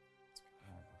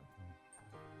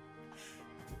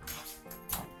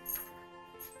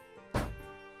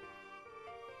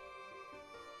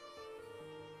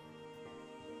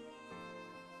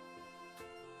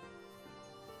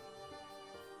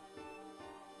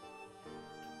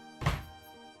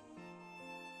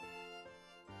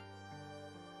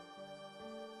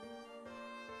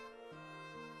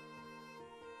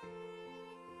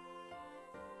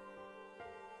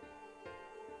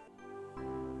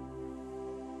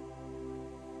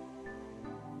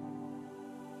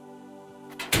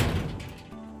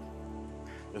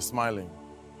 You're smiling.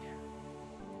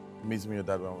 It means me your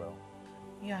dad went well.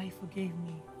 Yeah, he forgave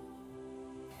me.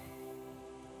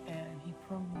 And he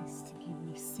promised to give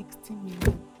me 60 million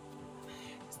to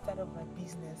start up my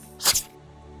business.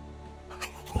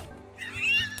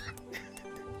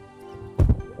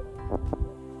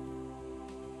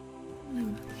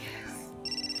 Yes.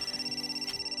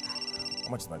 How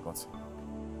much have I got?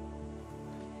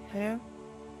 Hey?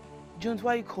 Jones,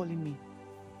 why are you calling me?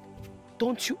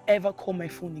 Don't you ever call my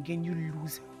phone again, you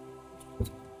loser.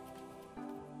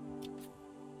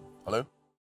 Hello?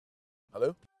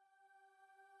 Hello?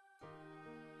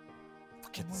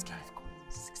 Forget this guy.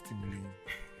 60 million.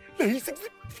 Hey, 60.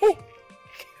 Oh.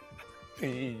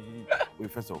 Hey.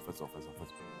 Wait, first of all.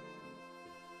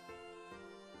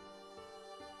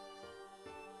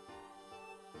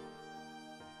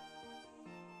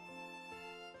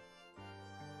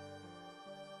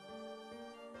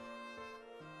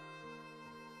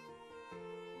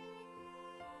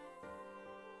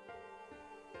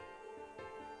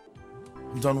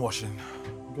 I'm done washing.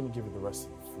 I'm gonna give you the rest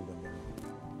of the food and then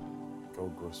go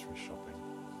grocery shopping.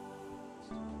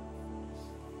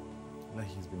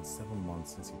 Like, it's been 7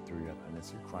 months since he threw you at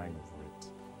Ernest. You're crying over it.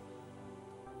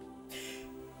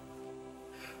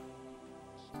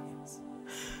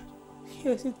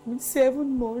 Yes, it's been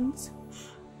 7 months.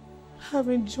 I've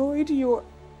enjoyed your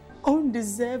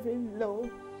undeserving love.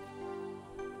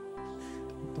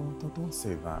 Don't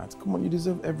say that. Come on, you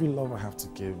deserve every love I have to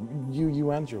give.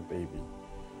 You and your baby.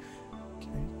 Okay?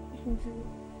 Andrew.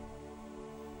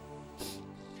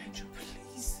 Andrew,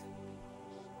 please.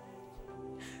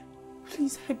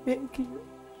 Please, I beg you.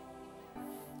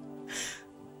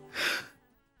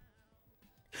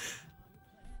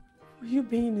 Will you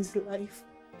be in his life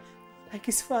like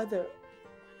his father?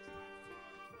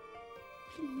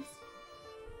 Please.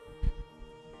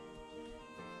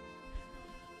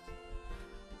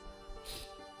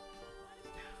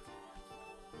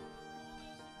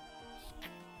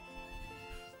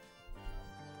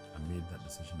 I made that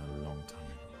decision a long time ago.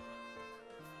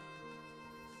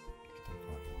 Don't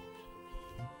cry.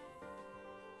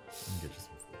 Let me get you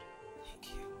some food.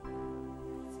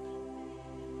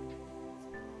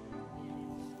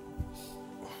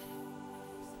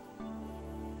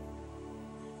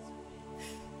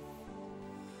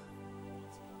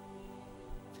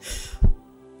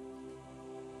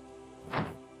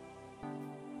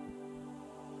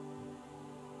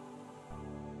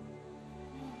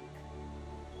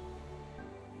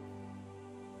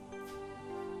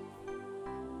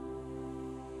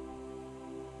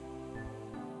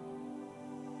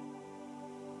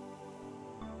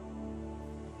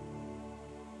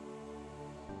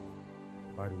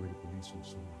 By the way, the police will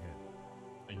soon be here.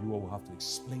 And you all will have to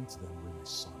explain to them where my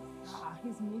son is.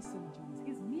 He's missing, Jones.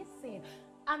 He's missing.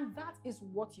 And that is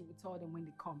what you will tell them when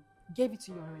they come. Gave it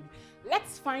to you already.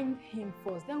 Let's find him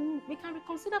first. Then we can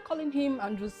reconsider calling him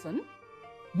Andrew's son.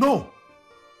 No!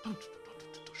 Don't.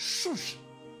 Shush!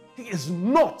 He is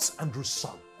not Andrew's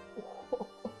son.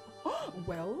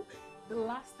 Well, the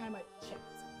last time I checked,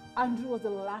 Andrew was the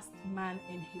last man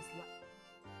in his life.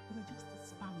 They were just a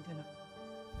spam dinner.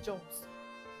 Jones,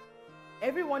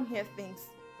 everyone here thinks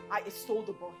I stole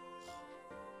the boy.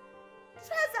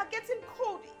 Tears are getting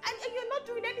cold and you're not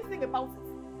doing anything about it.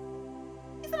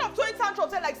 Instead of throwing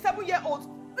tantrums like 7-year-olds,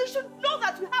 we should know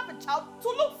that we have a child to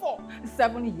look for.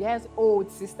 7 years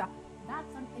old, sister.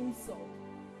 That's an insult.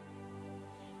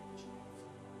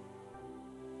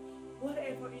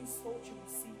 Whatever insult you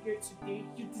receive here today,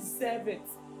 you deserve it.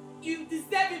 You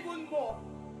deserve even more.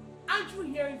 Andrew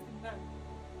here is the man.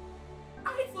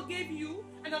 I forgave you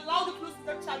and allowed you close to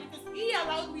that child because he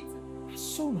allowed me to. That's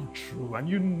so not true, and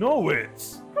you know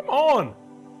it. Come on.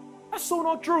 That's so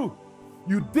not true.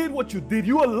 You did what you did.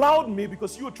 You allowed me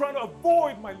because you were trying to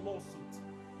avoid my lawsuit.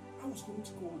 I was going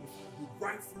to go with you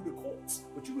right through the courts,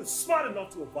 but you were smart enough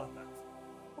to avert that.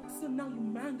 Oh, so now you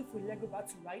mind for Lego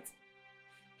battle, right?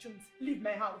 Jones, leave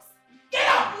my house. Get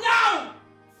out now!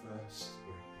 First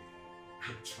birthday,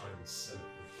 I'm trying to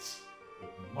celebrate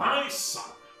with my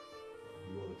son.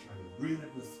 You all are trying to ruin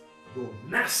it with your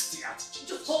nasty attitude.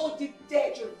 Just hold it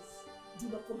there, Jones. Do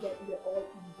not forget we are all in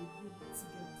the room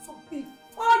together. So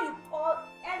before you call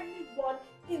anyone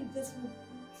in this room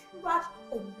trash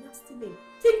or nasty name,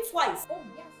 think twice. Oh,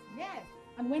 yes.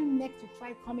 And when next you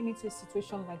try coming into a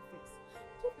situation like this,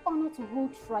 give honor to who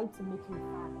tried to make you a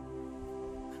father.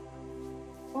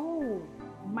 Oh,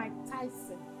 Mike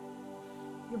Tyson.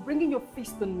 You're bringing your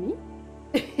fist on me?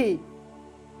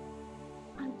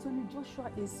 Anthony Joshua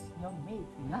is your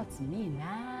mate, not me.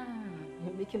 Nah,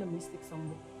 you're making a mistake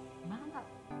somewhere. Nah.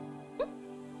 I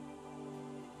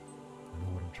know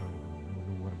what I'm trying to do. I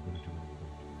know what I'm going to do.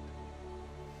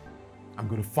 I'm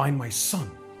going to find my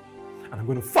son. And I'm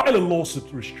going to file a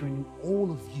lawsuit restraining all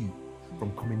of you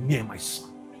from coming near my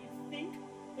son. You think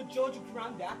the judge will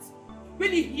grant that?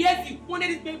 When he hears you wanted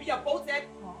his baby aborted?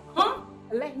 Huh?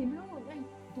 Let him know.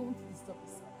 Don't disturb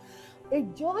yourself. A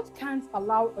judge can't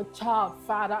allow a child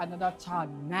father another child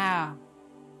now.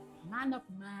 Man up,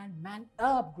 man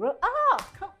up, grow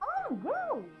up. Come on,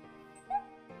 grow.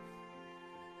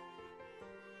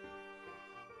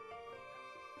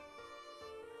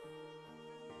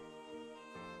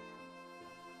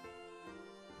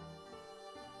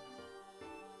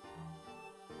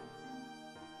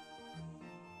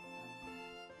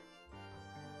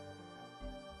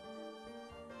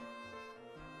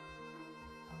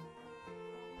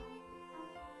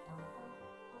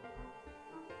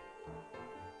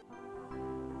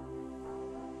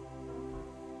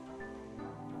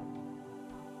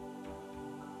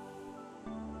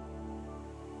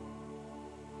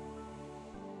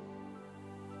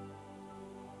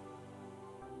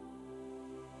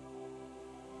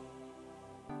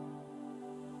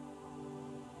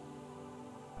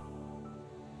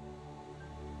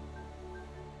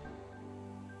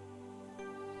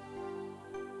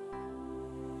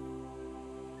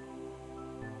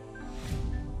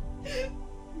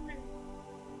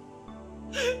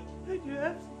 And you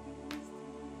have to do this to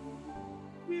me.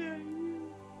 Where are you?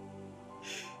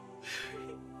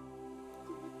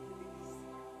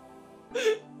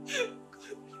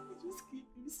 God, please just keep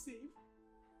him safe.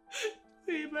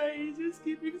 Everybody, just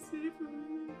keep him safe from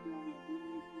me.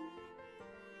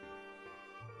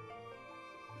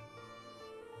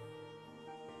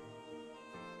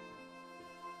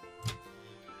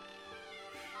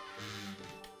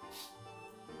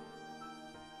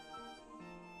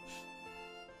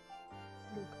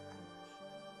 Look,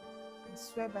 I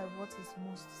swear by what is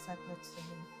most sacred to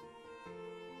me,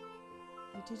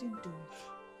 you didn't do it.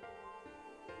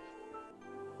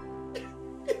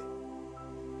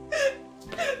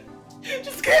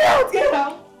 Just get out! Get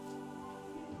out!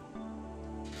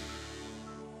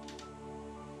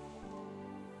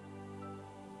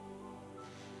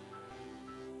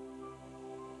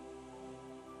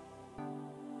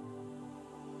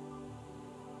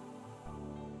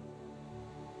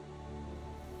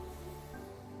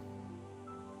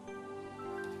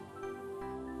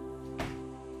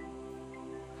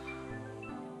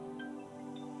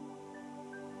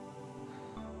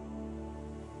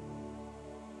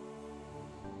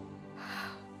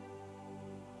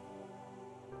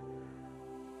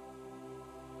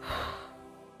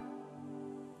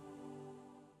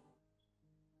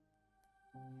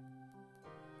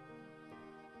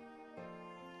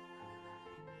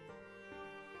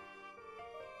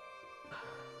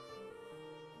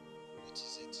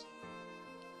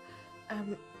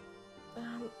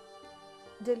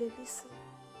 Dele, listen.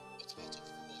 What part of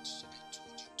what I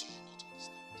told you do you not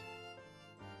understand?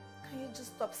 Can you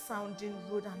just stop sounding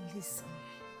rude and listen?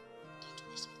 Don't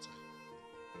waste my time.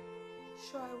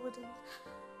 Sure, I wouldn't.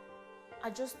 I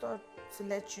just thought to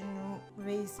let you know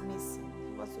Ray is missing.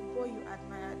 He was a boy you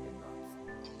admired a lot.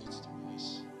 I'm not the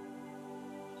voice.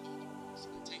 No,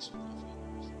 it takes one of you.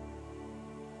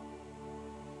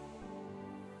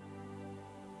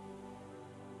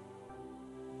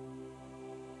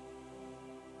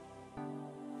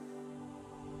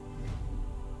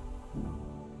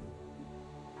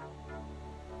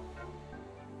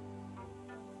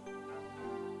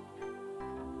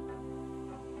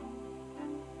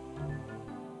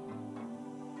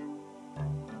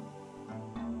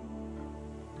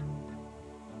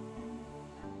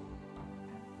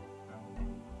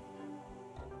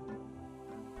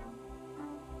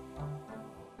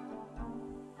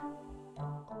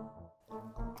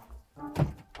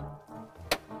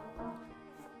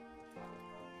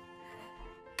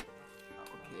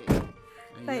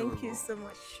 Thank you so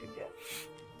much, sugar.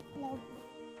 Love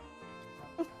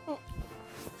you.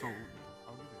 So,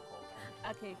 I'll give you a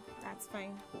call. Okay, that's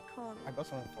fine. Come on. I got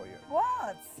something for you.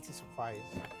 What? It's a surprise.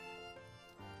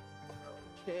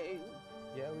 Okay,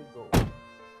 here we go. Got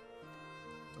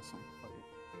something for you.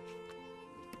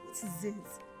 What is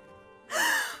it?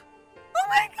 Oh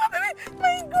my god, baby!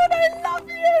 My god, I love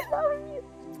you! I love you!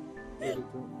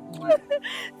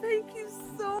 Thank you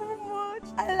so much.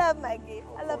 I love my gift.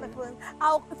 I love my phone.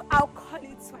 I'll call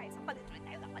it twice. I'll call it 3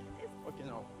 times. I'll call it this. Okay,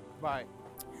 now, bye.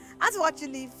 That's what you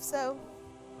leave, so.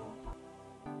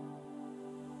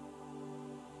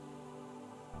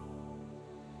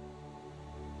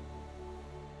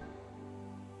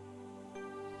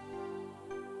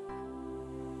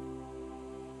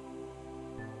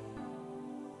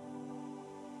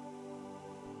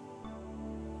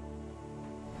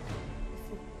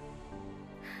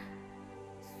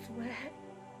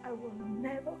 I will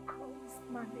never call this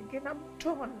man again. I'm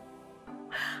done.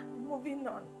 I'm moving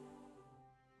on.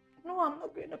 No, I'm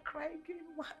not going to cry again.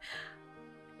 Why?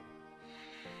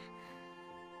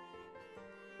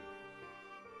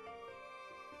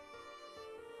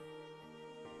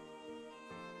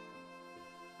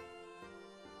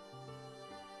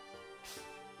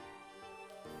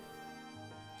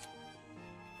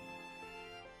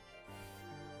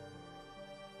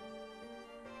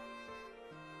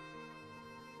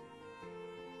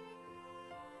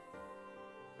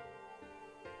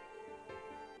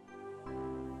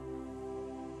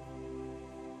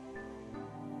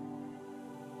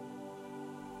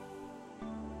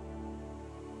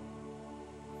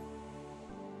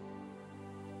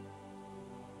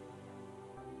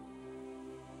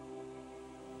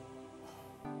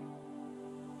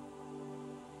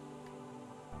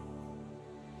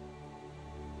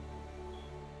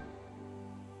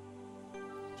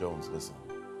 Jones, listen.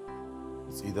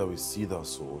 It's either we see our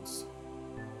swords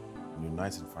and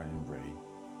unite in fighting Ray,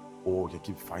 or we can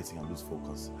keep fighting and lose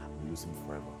focus and lose him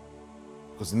forever.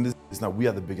 Because in this now, we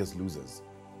are the biggest losers.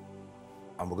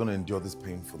 And we're going to endure this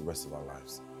pain for the rest of our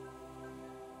lives.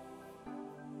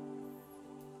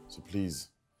 So please,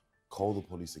 call the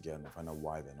police again and find out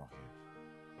why they're not here.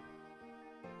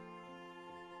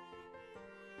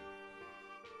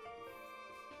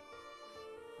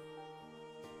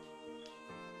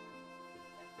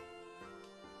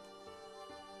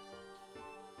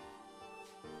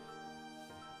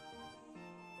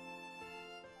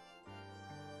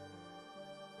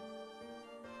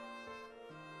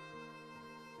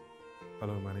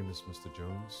 Hello, my name is Mr.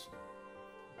 Jones.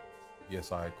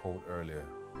 Yes, I called earlier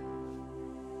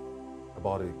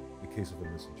about the case of a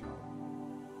missing child.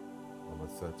 Number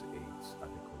 38 at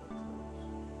the Close.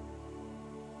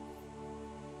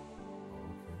 Oh,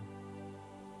 okay.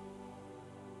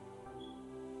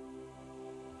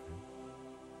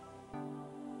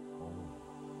 Oh.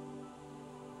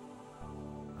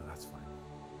 No, that's fine.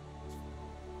 That's fine.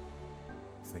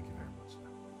 Thank you very much, sir.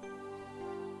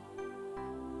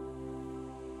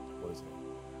 What is it?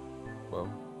 Well,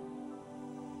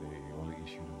 they only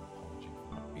issued an apology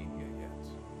for not being here yet.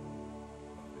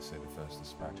 They said the first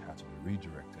dispatch had to be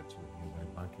redirected to a nearby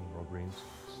banking robbery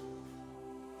incident.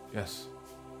 Yes,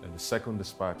 and the second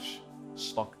dispatch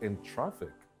stuck in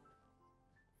traffic.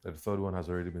 The third one has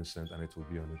already been sent and it will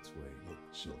be on its way. Look,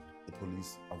 the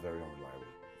police are very unreliable.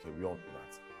 Okay, we all know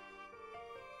that.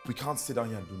 We can't sit down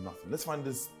here and do nothing. Let's find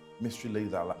this mystery lady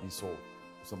that we saw.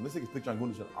 So let's take a picture and go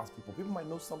and ask people. People might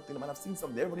know something. They might have seen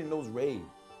something. Everybody knows Ray.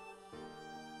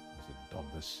 It's the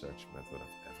dumbest search method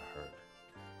I've ever heard.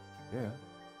 Yeah.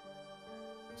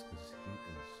 It's because he is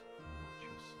not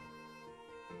your son.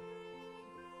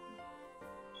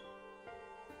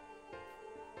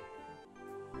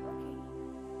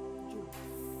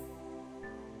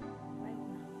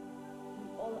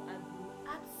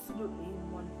 to know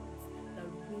in one place that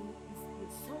Ray is your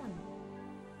son.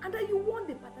 And that you want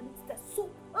the paternity test. So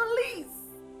please,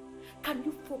 can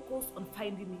you focus on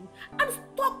finding him and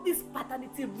stop this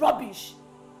paternity rubbish?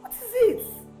 What is it?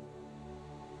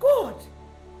 God!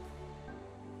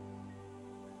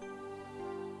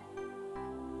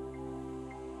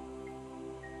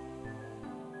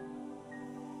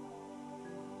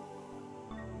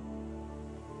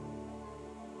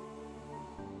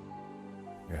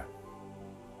 Yeah.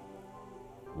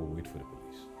 We'll wait for the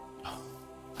police.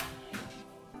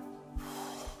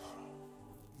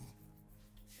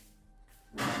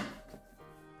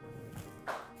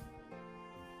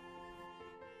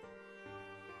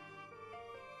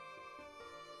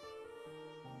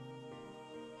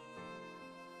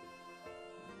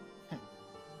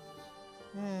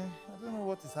 I don't know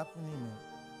what is happening.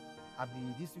 Abi,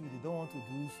 this week they don't want to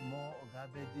do small Oga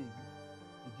birthday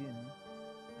again.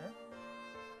 Eh?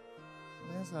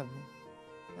 Yes, Abi.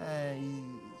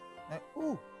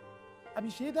 Oh, Abi,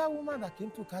 she that woman that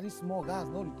came to carry small Oga has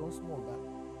not returned small Oga.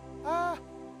 Ah.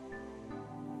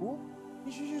 Oh,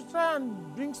 you should try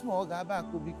and bring small Oga back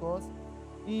because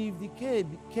if the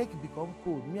cake become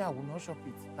cold, me I will not shop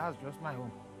it. That's just my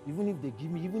own. Even if they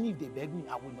give me, even if they beg me,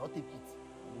 I will not take it.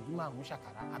 I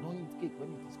don't eat cake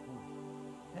when it is cold.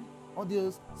 Eh? All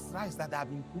those rice that I've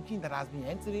been cooking, that has been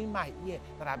entering my ear,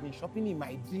 that I've been shopping in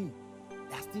my dream,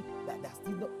 they're still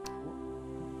not.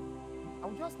 I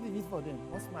will just leave it for them.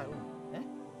 What's my own? Eh?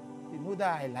 They know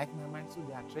that I like my mind, so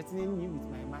they are threatening me with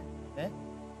my mind. Eh?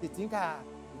 They think that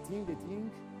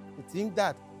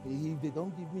if they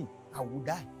don't give me, I will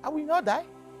die. I will not die.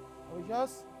 I will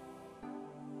just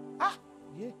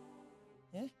yeah.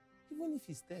 Even if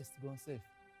it's test gone safe.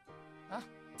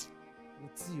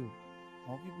 We'll see you.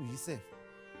 More people you safe.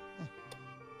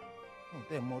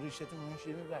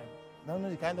 Don't know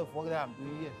the kind of work that I'm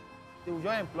doing here. They will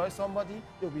just employ somebody,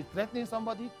 they'll be threatening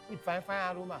somebody with fine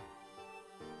aroma.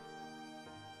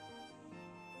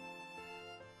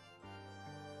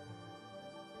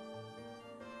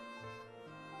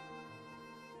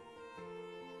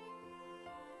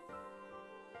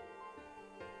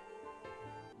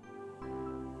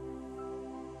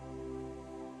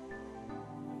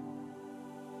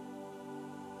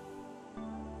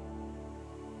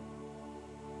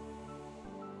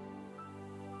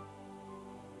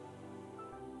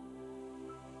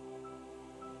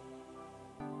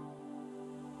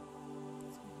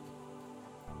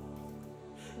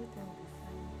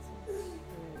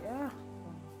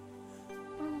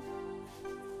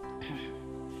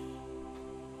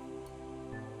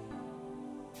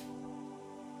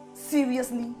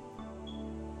 Seriously?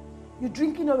 You're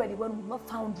drinking already when we've not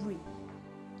found Ray?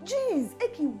 Jeez,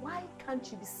 Eki, why can't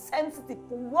you be sensitive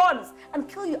for once and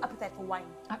kill your appetite for wine?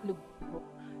 Look, bro,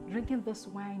 drinking this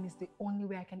wine is the only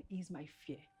way I can ease my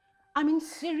fear. I'm in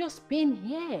serious pain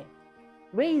here.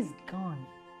 Ray is gone.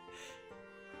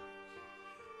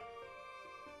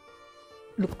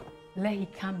 Look, let him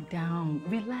calm down.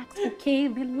 Relax, okay?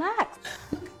 Relax.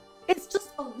 Look, it's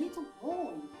just a little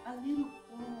boy. A little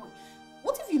boy.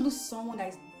 What if you lose someone that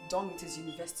is done with his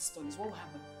university studies? What will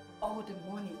happen? All the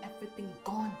money, everything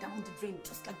gone down the drain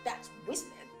just like that.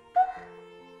 Wasted.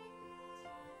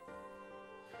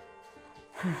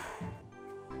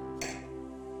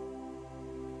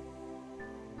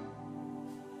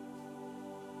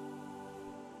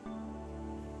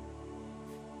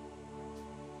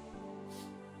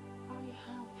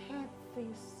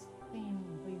 This thing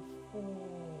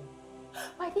before.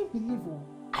 I didn't believe.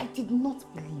 I did not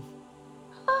believe.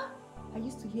 I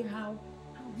used to hear how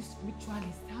these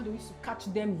ritualists, how they used to catch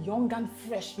them young and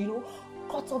fresh, you know,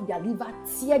 cut off their liver,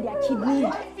 tear their kidney.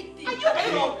 Are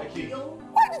you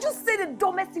Why did you say the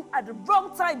dumbest thing at the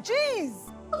wrong time? Jeez!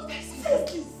 I was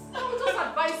just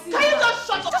advising. Can you just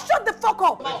shut up? Just shut the fuck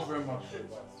up! Thank you very much for your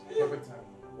advice. Perfect time.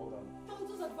 Well done. I was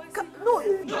just advising. No,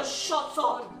 Just shut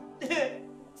up.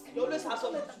 You always have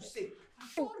something to say.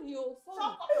 Sorry,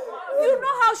 sorry. You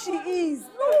know how she is.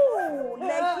 No,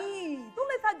 Leggy. Don't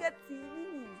let her get to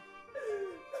you.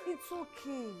 It's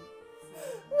okay.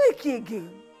 Make it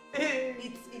again.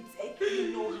 It's Eki,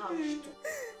 you know how she do.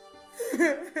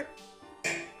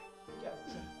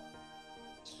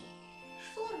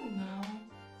 Sorry now.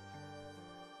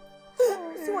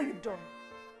 See what you've done.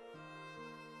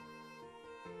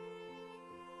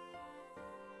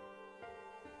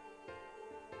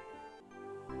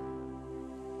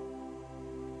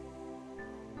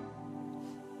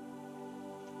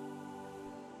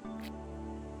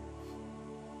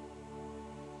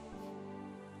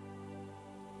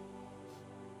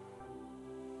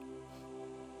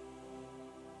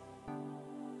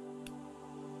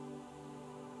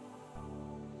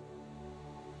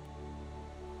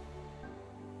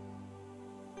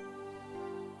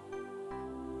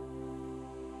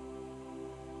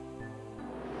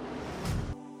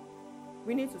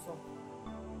 We need to talk.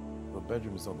 The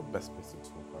bedroom is not the best place to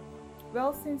talk right now.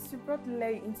 Well, since you brought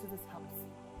Lei into this house,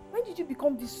 when did you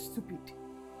become this stupid?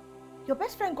 Your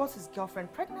best friend got his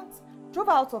girlfriend pregnant, drove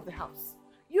her out of the house.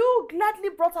 You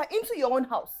gladly brought her into your own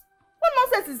house. What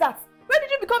nonsense is that? When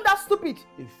did you become that stupid?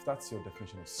 If that's your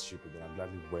definition of stupid, then I'm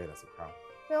gladly wear it as a crown.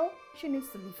 Well, she needs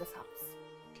to leave this house.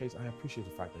 Kate, I appreciate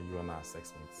the fact that you and I are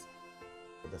sex mates,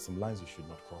 but there's some lines you should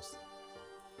not cross.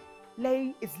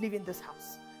 Lei is leaving this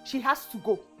house. She has to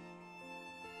go.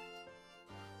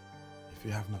 If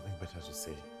you have nothing better to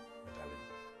say, my darling,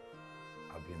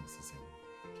 I'll be in the season.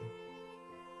 Okay?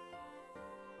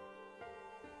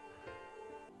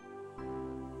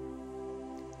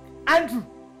 Andrew!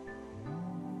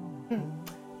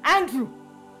 Andrew!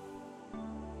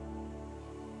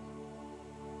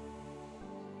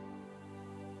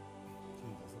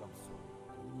 Kate, I said I'm sorry.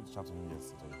 I didn't need to chat to him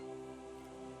yesterday.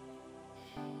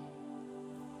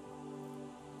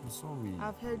 I'm sorry.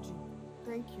 I've heard you.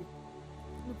 Thank you.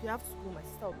 Look, you have to go. My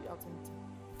sister will be out anytime.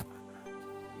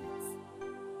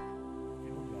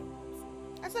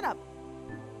 I said up.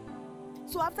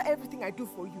 So after everything I do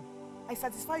for you, I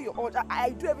satisfy your order, I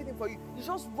do everything for you. You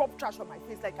just rub trash on my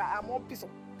face like I'm one piece of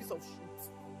shit. Is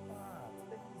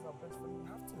our best friend. You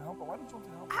have to help her. Why don't you want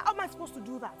to help her? How am I supposed to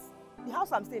do that? The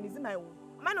house I'm staying is in my own.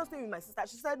 Am I not staying with my sister?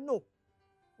 She said no.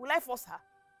 Will I force her?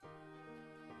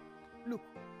 Look,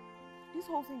 this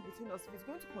whole thing between us, if it's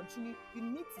going to continue, you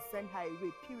need to send her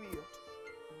away, period.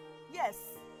 Yes.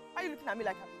 Why are you looking at me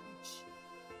like I'm a witch?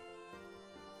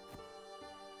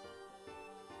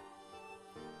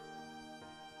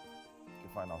 Okay,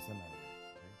 fine, I'll send her away.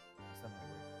 Okay? I'll send her away.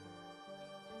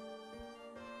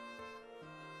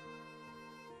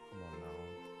 Come on now.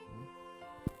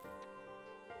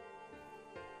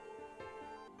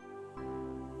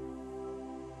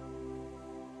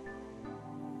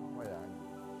 Why are you angry?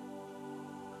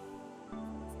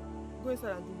 Go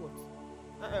inside and do what?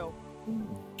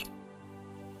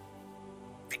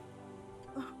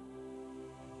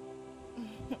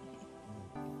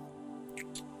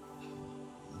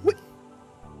 Wait.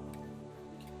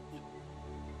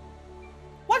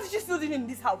 What is she still doing in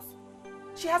this house?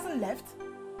 She hasn't left?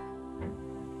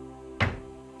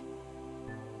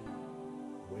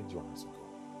 Where do you want us to go?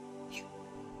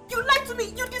 You lied to me!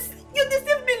 You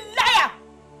deceived me, liar!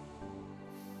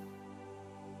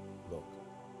 Look.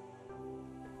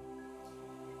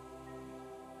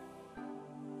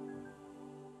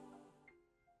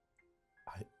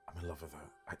 I'm in love with her.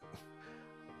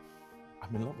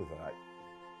 I'm in love with her.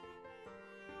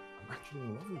 I'm actually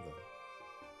in love with her.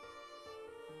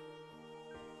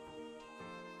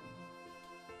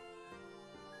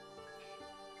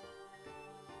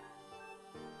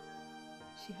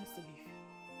 She has to leave.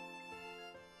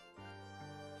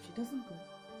 If she doesn't go,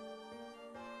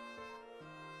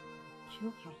 kill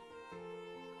her.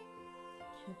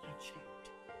 Kill her child.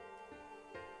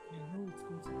 I know it's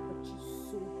going to hurt you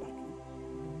so badly,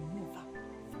 you will never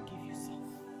forgive yourself.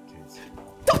 Kate.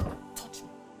 Don't touch me!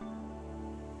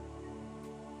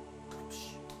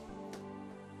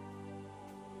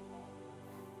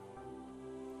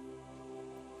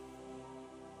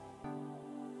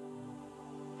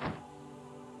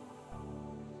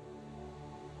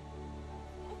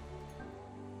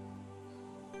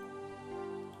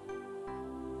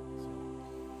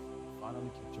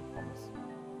 Finally kept your promise.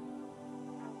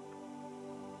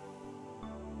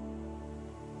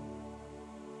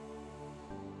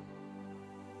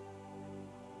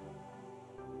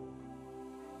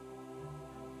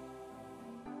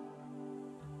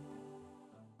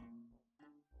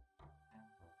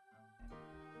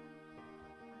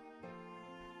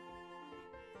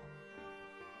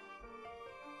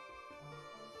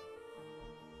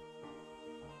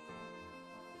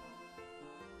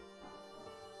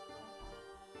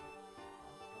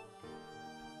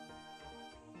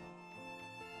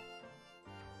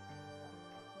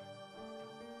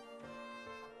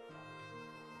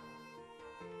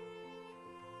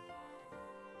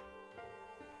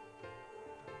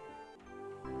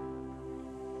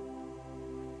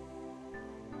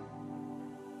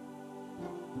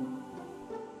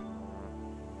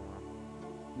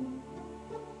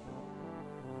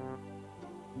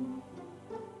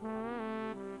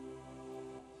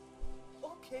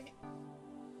 Okay.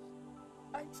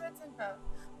 I threatened her,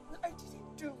 but I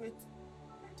didn't do it.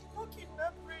 I did not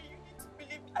kidnap her. You need to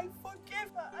believe me. I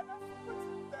forgave her and I've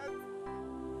forgotten that.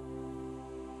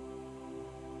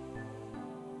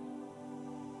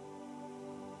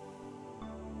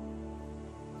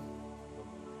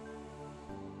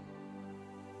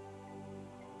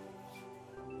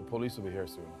 The police will be here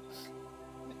soon.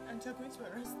 And you're going to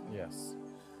arrest me? Yes,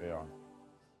 they are.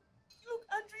 Look,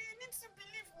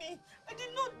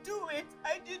 it.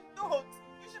 I did not.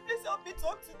 You should please help me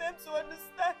talk to them to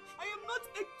understand. I am not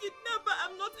a kidnapper.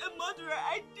 I'm not a murderer.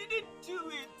 I didn't do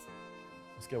it.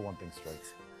 Let's get one thing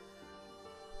straight.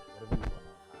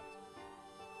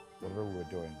 Whatever we were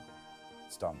doing,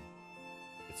 it's done.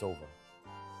 It's over.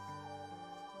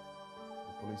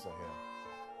 The police are here.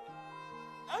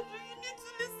 Andrew, you need to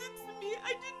listen to me.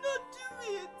 I did not do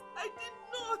it. I did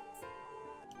not.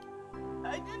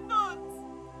 I did not.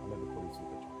 I'll let the police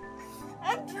look at you.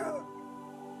 Andrew!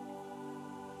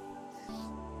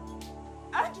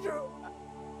 Andrew!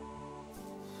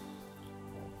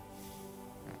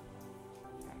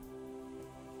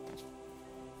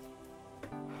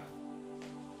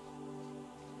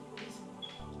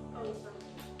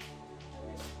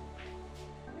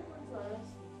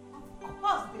 Of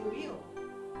course they will.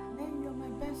 Then you're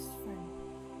my best friend.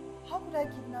 How could I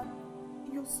kidnap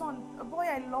your son, a boy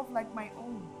I love like my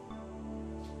own?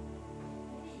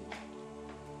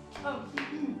 We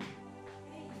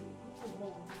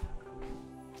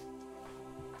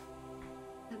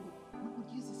could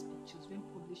use these pictures when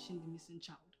publishing the missing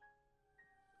child.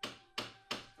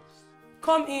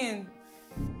 Come in.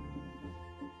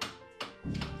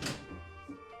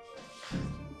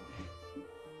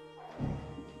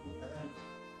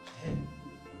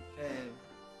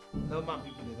 Normal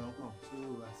people they don't come. So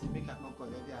I say make I come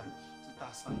collect their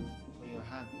 2,000 for your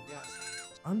hand.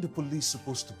 Aren't the police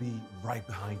supposed to be right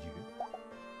behind you?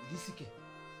 Lisike.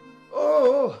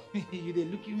 Oh, you dey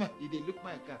look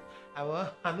my car.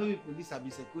 I know the police, I be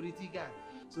security guard.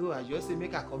 So I just say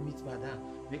make I come meet madam,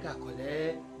 make I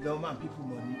collect lawman people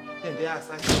money. Then they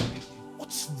assign me.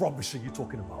 What rubbish are you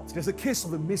talking about? There's a case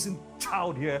of a missing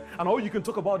child here, and all you can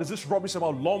talk about is this rubbish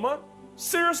about lawman?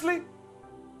 Seriously?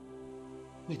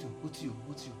 Wait, what's you?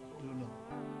 No.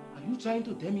 Are you trying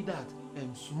to tell me that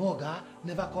small guy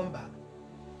never come back?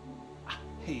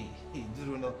 Hey,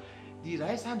 no. The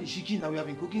rice and the chicken that we have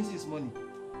been cooking since morning.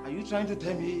 Are you trying to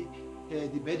tell me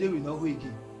the birthday will not go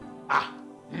again?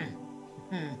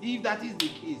 If that is the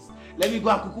case, let me go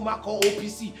and Kukuma call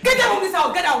OPC. Get out of this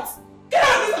house! Get out! Get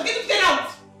out of this house! Get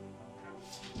out!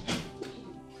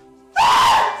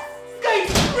 This guy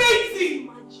is crazy!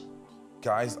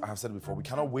 Guys, I have said it before, we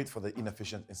cannot wait for the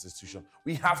inefficient institution.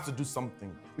 We have to do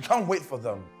something. We can't wait for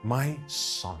them. My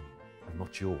son, and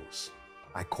not yours.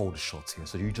 I called the shots here,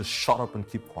 so you just shut up and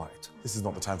keep quiet. This is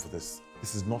not the time for this.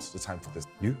 This is not the time for this.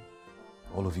 You?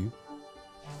 All of you?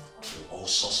 You're all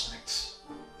suspects.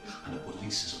 And the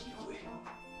police is on your way.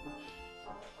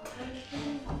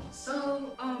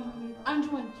 So,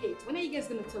 Andrew and Kate, when are you guys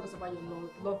going to tell us about your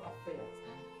love affairs?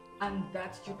 And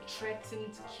that you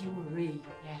threatened to kill Ray?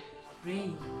 Yeah,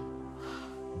 Ray.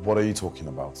 What are you talking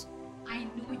about? I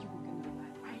know you were going to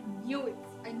lie. I knew it.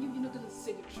 I knew you're not going to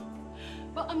say the truth.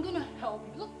 But I'm going to help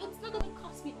you. Look, it's not going to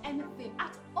cost me anything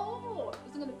at all.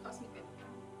 It's not going to cost me anything.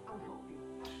 I'll help you.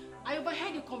 I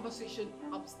overheard your conversation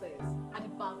upstairs at the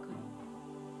balcony.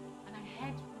 And I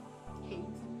heard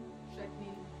Kate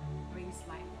threatening Ray's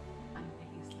life and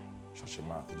Ray's life. Shut your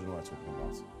mouth. You don't know what I'm talking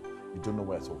about. You don't know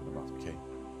what I'm talking about, okay?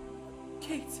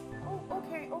 Kate. Oh,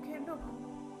 okay, look.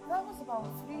 That was about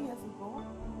 3 years ago.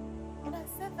 And I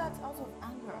said that out of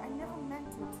anger. I never meant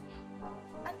it.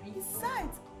 And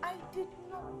besides, I did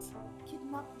not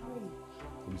kidnap Ray.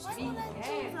 Police Why would I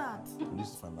do that?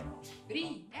 Police find that out.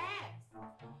 Yes.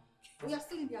 We are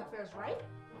still in the affairs, right?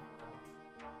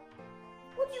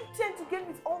 What do you tend to get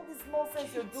with all this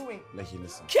nonsense you're doing? Let he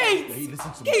listen. Kate! Let he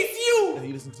listen to me. Kate, you! Let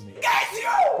he listen to me. Kate,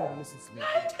 you! Let he listen to me.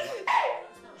 Hey!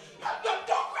 You're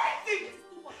so crazy!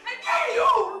 I dare you!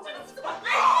 I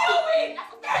knew it!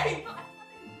 Hey!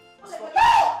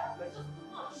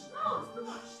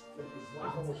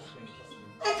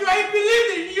 Andrew, I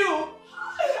believed in you!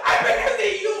 I believed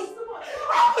in you!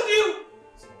 How could you?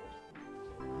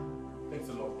 Thanks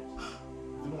a lot.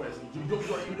 You know what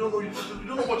you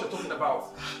don't know what you're talking about.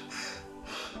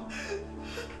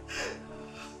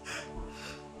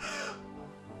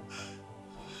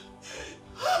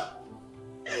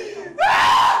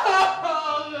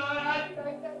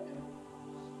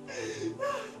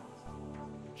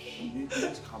 You need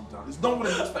to calm down. It's not what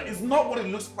it looks like. It's not what it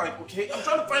looks like, okay? I'm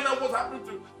trying to find out what's happening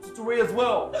to Ray as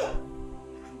well.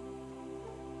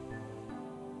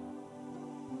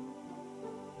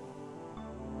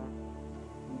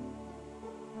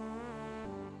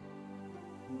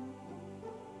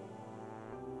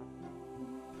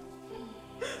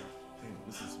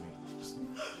 Listen to me.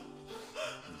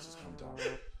 Just calm down.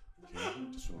 Okay?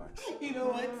 Just relax. You know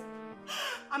what?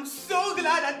 I'm so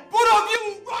glad that both of you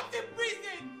will rot in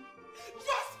prison!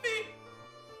 Trust me!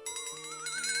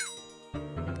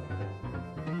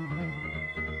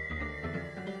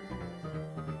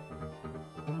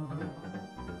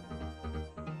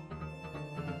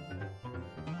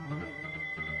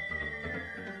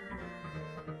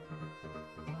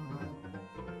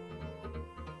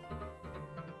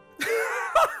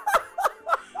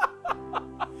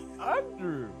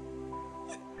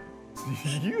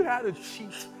 You had to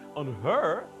cheat on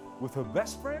her with her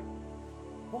best friend?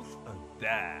 What a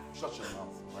dad. Shut your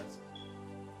mouth, right?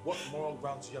 What moral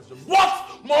grounds do you have to judge me?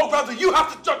 What moral grounds do you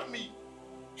have to judge me?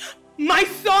 My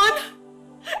son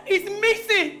is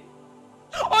missing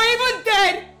or even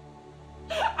dead.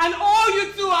 And all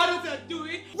you two adults are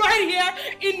doing right here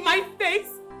in my face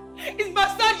is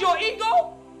massage your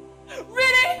ego?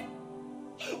 Really?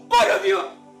 Both of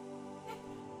you?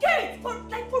 Kate,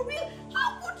 for real,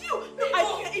 how could you?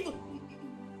 I can't even.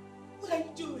 What are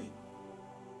you doing?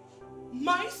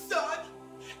 My son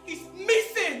is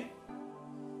missing.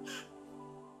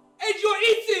 And you're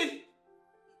eating.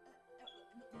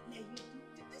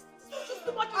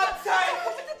 I'm tired.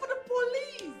 For the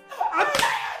police. I'm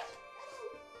tired.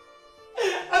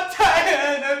 I'm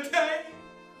tired. I'm tired.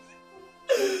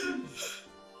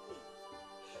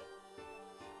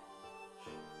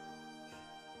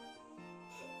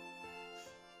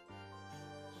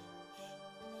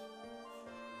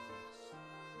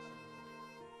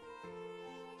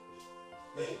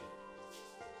 Hey.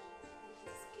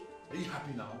 Are you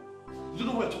happy now? You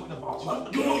know what we're talking about.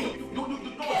 You know what we're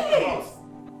talking about.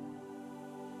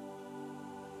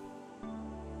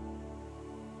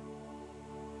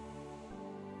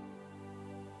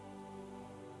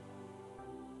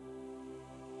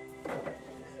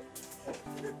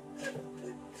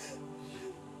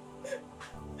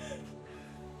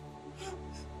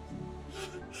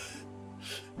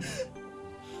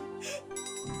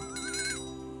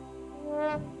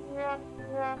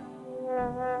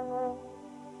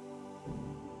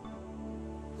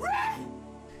 Ray!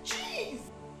 Jeez!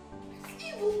 It's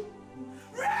evil!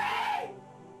 Ray!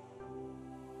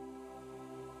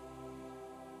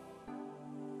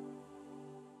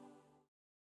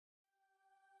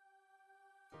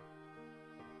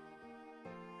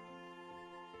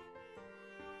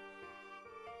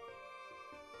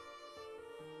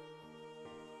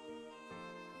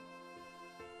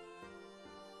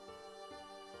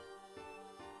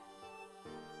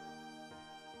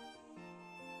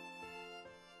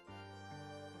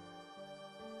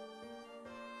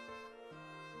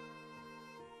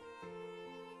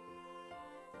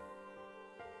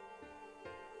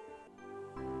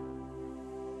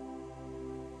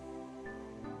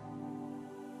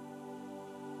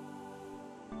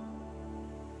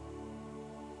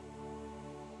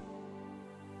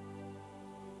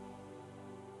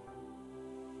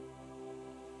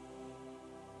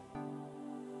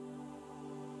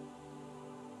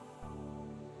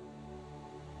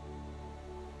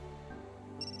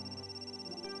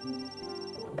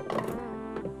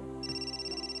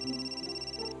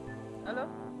 Hello?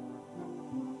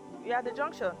 You're at the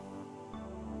junction?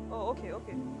 Oh, okay.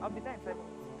 I'll be there in 5 minutes.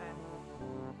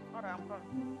 Alright, I'm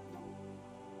coming.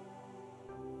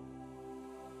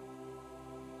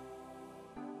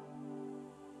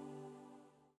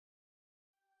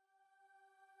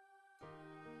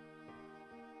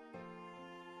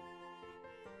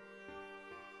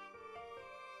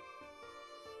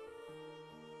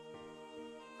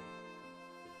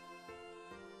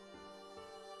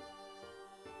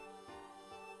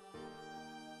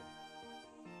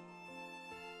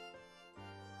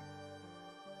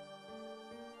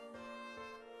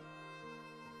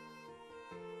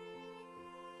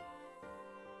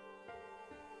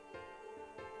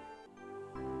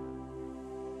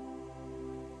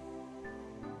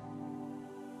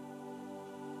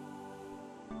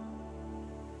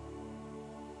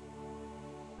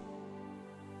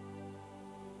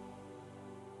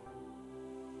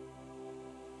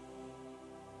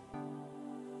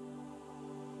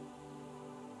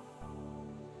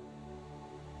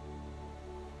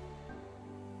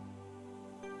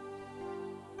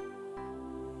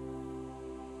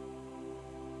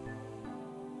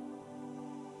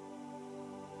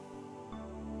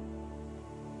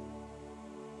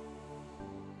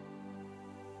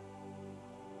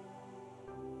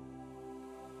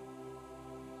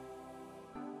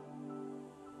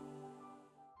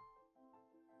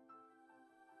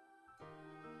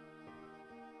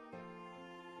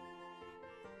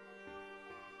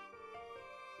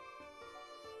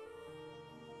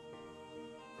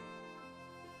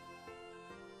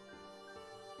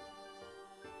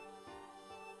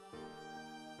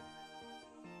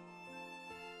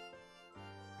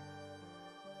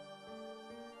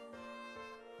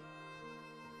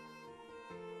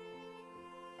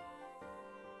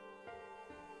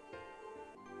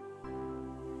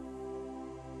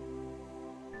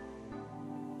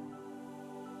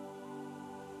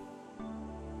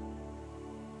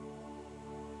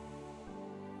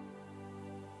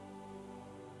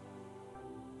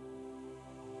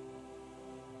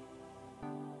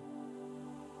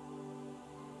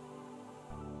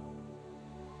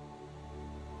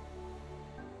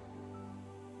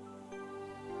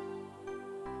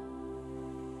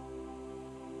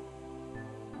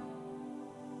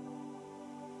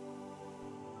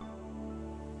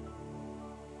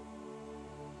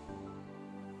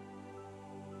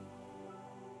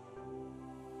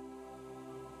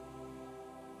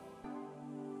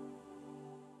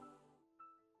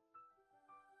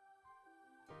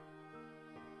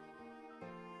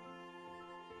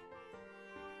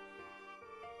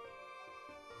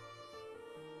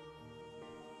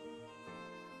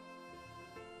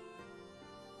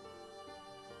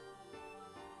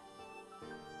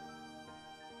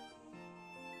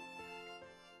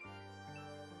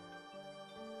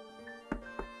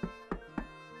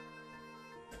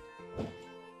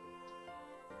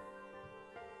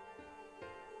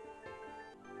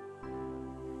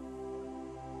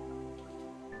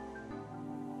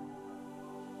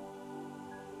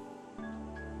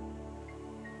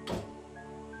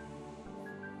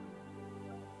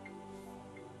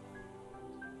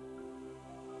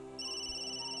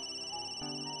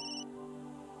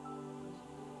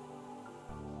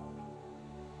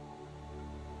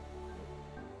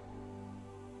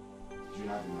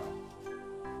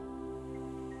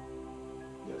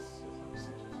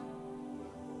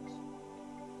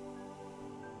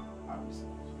 Some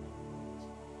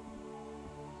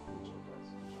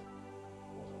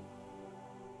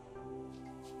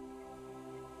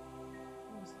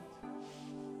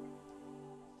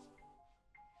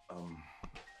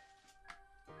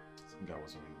guy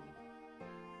was owing me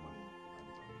money, and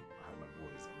I had my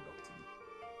boys and locked him.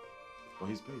 But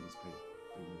he's paid. 3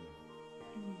 million.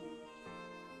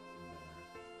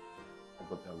 I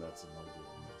got that last and I was a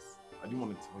mess. I didn't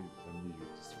want to tell you because I knew you were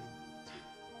just waiting.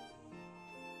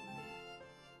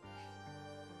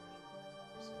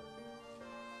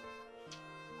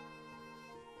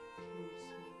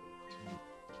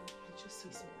 Just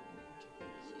say something.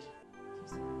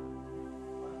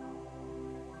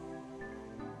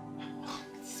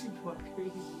 These people are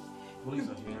crazy. Police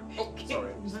are here. Okay.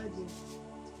 Sorry. Imagine.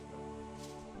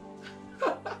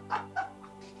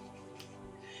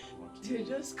 They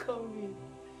just come in.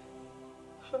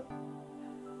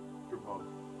 Your mom.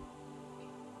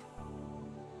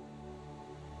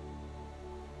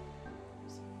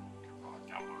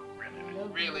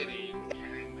 Really?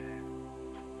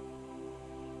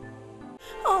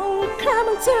 Oh, come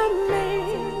and tell me,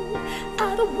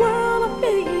 I don't wanna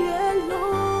be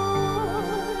alone.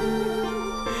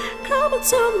 Come and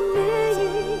tell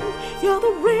me, you're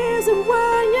the reason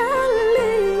why I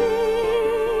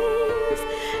live.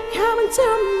 Come and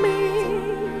tell me,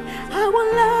 I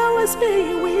will always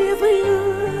be with you.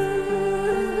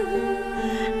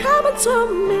 Come and tell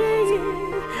me,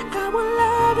 I will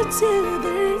love you till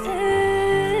the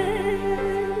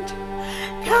end.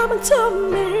 Come and tell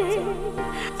me,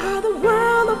 I don't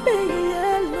wanna be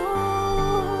alone.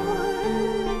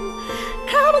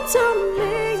 Come and tell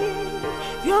me,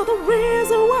 you're the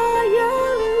reason why I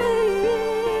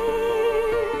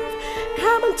live.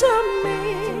 Come and tell me,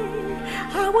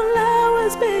 I will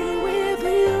always be with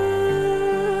you.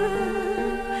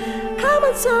 Come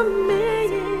and tell me,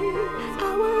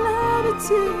 I will love you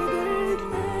till the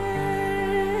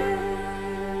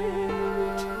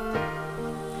end.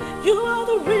 You are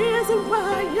the reason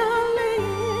why I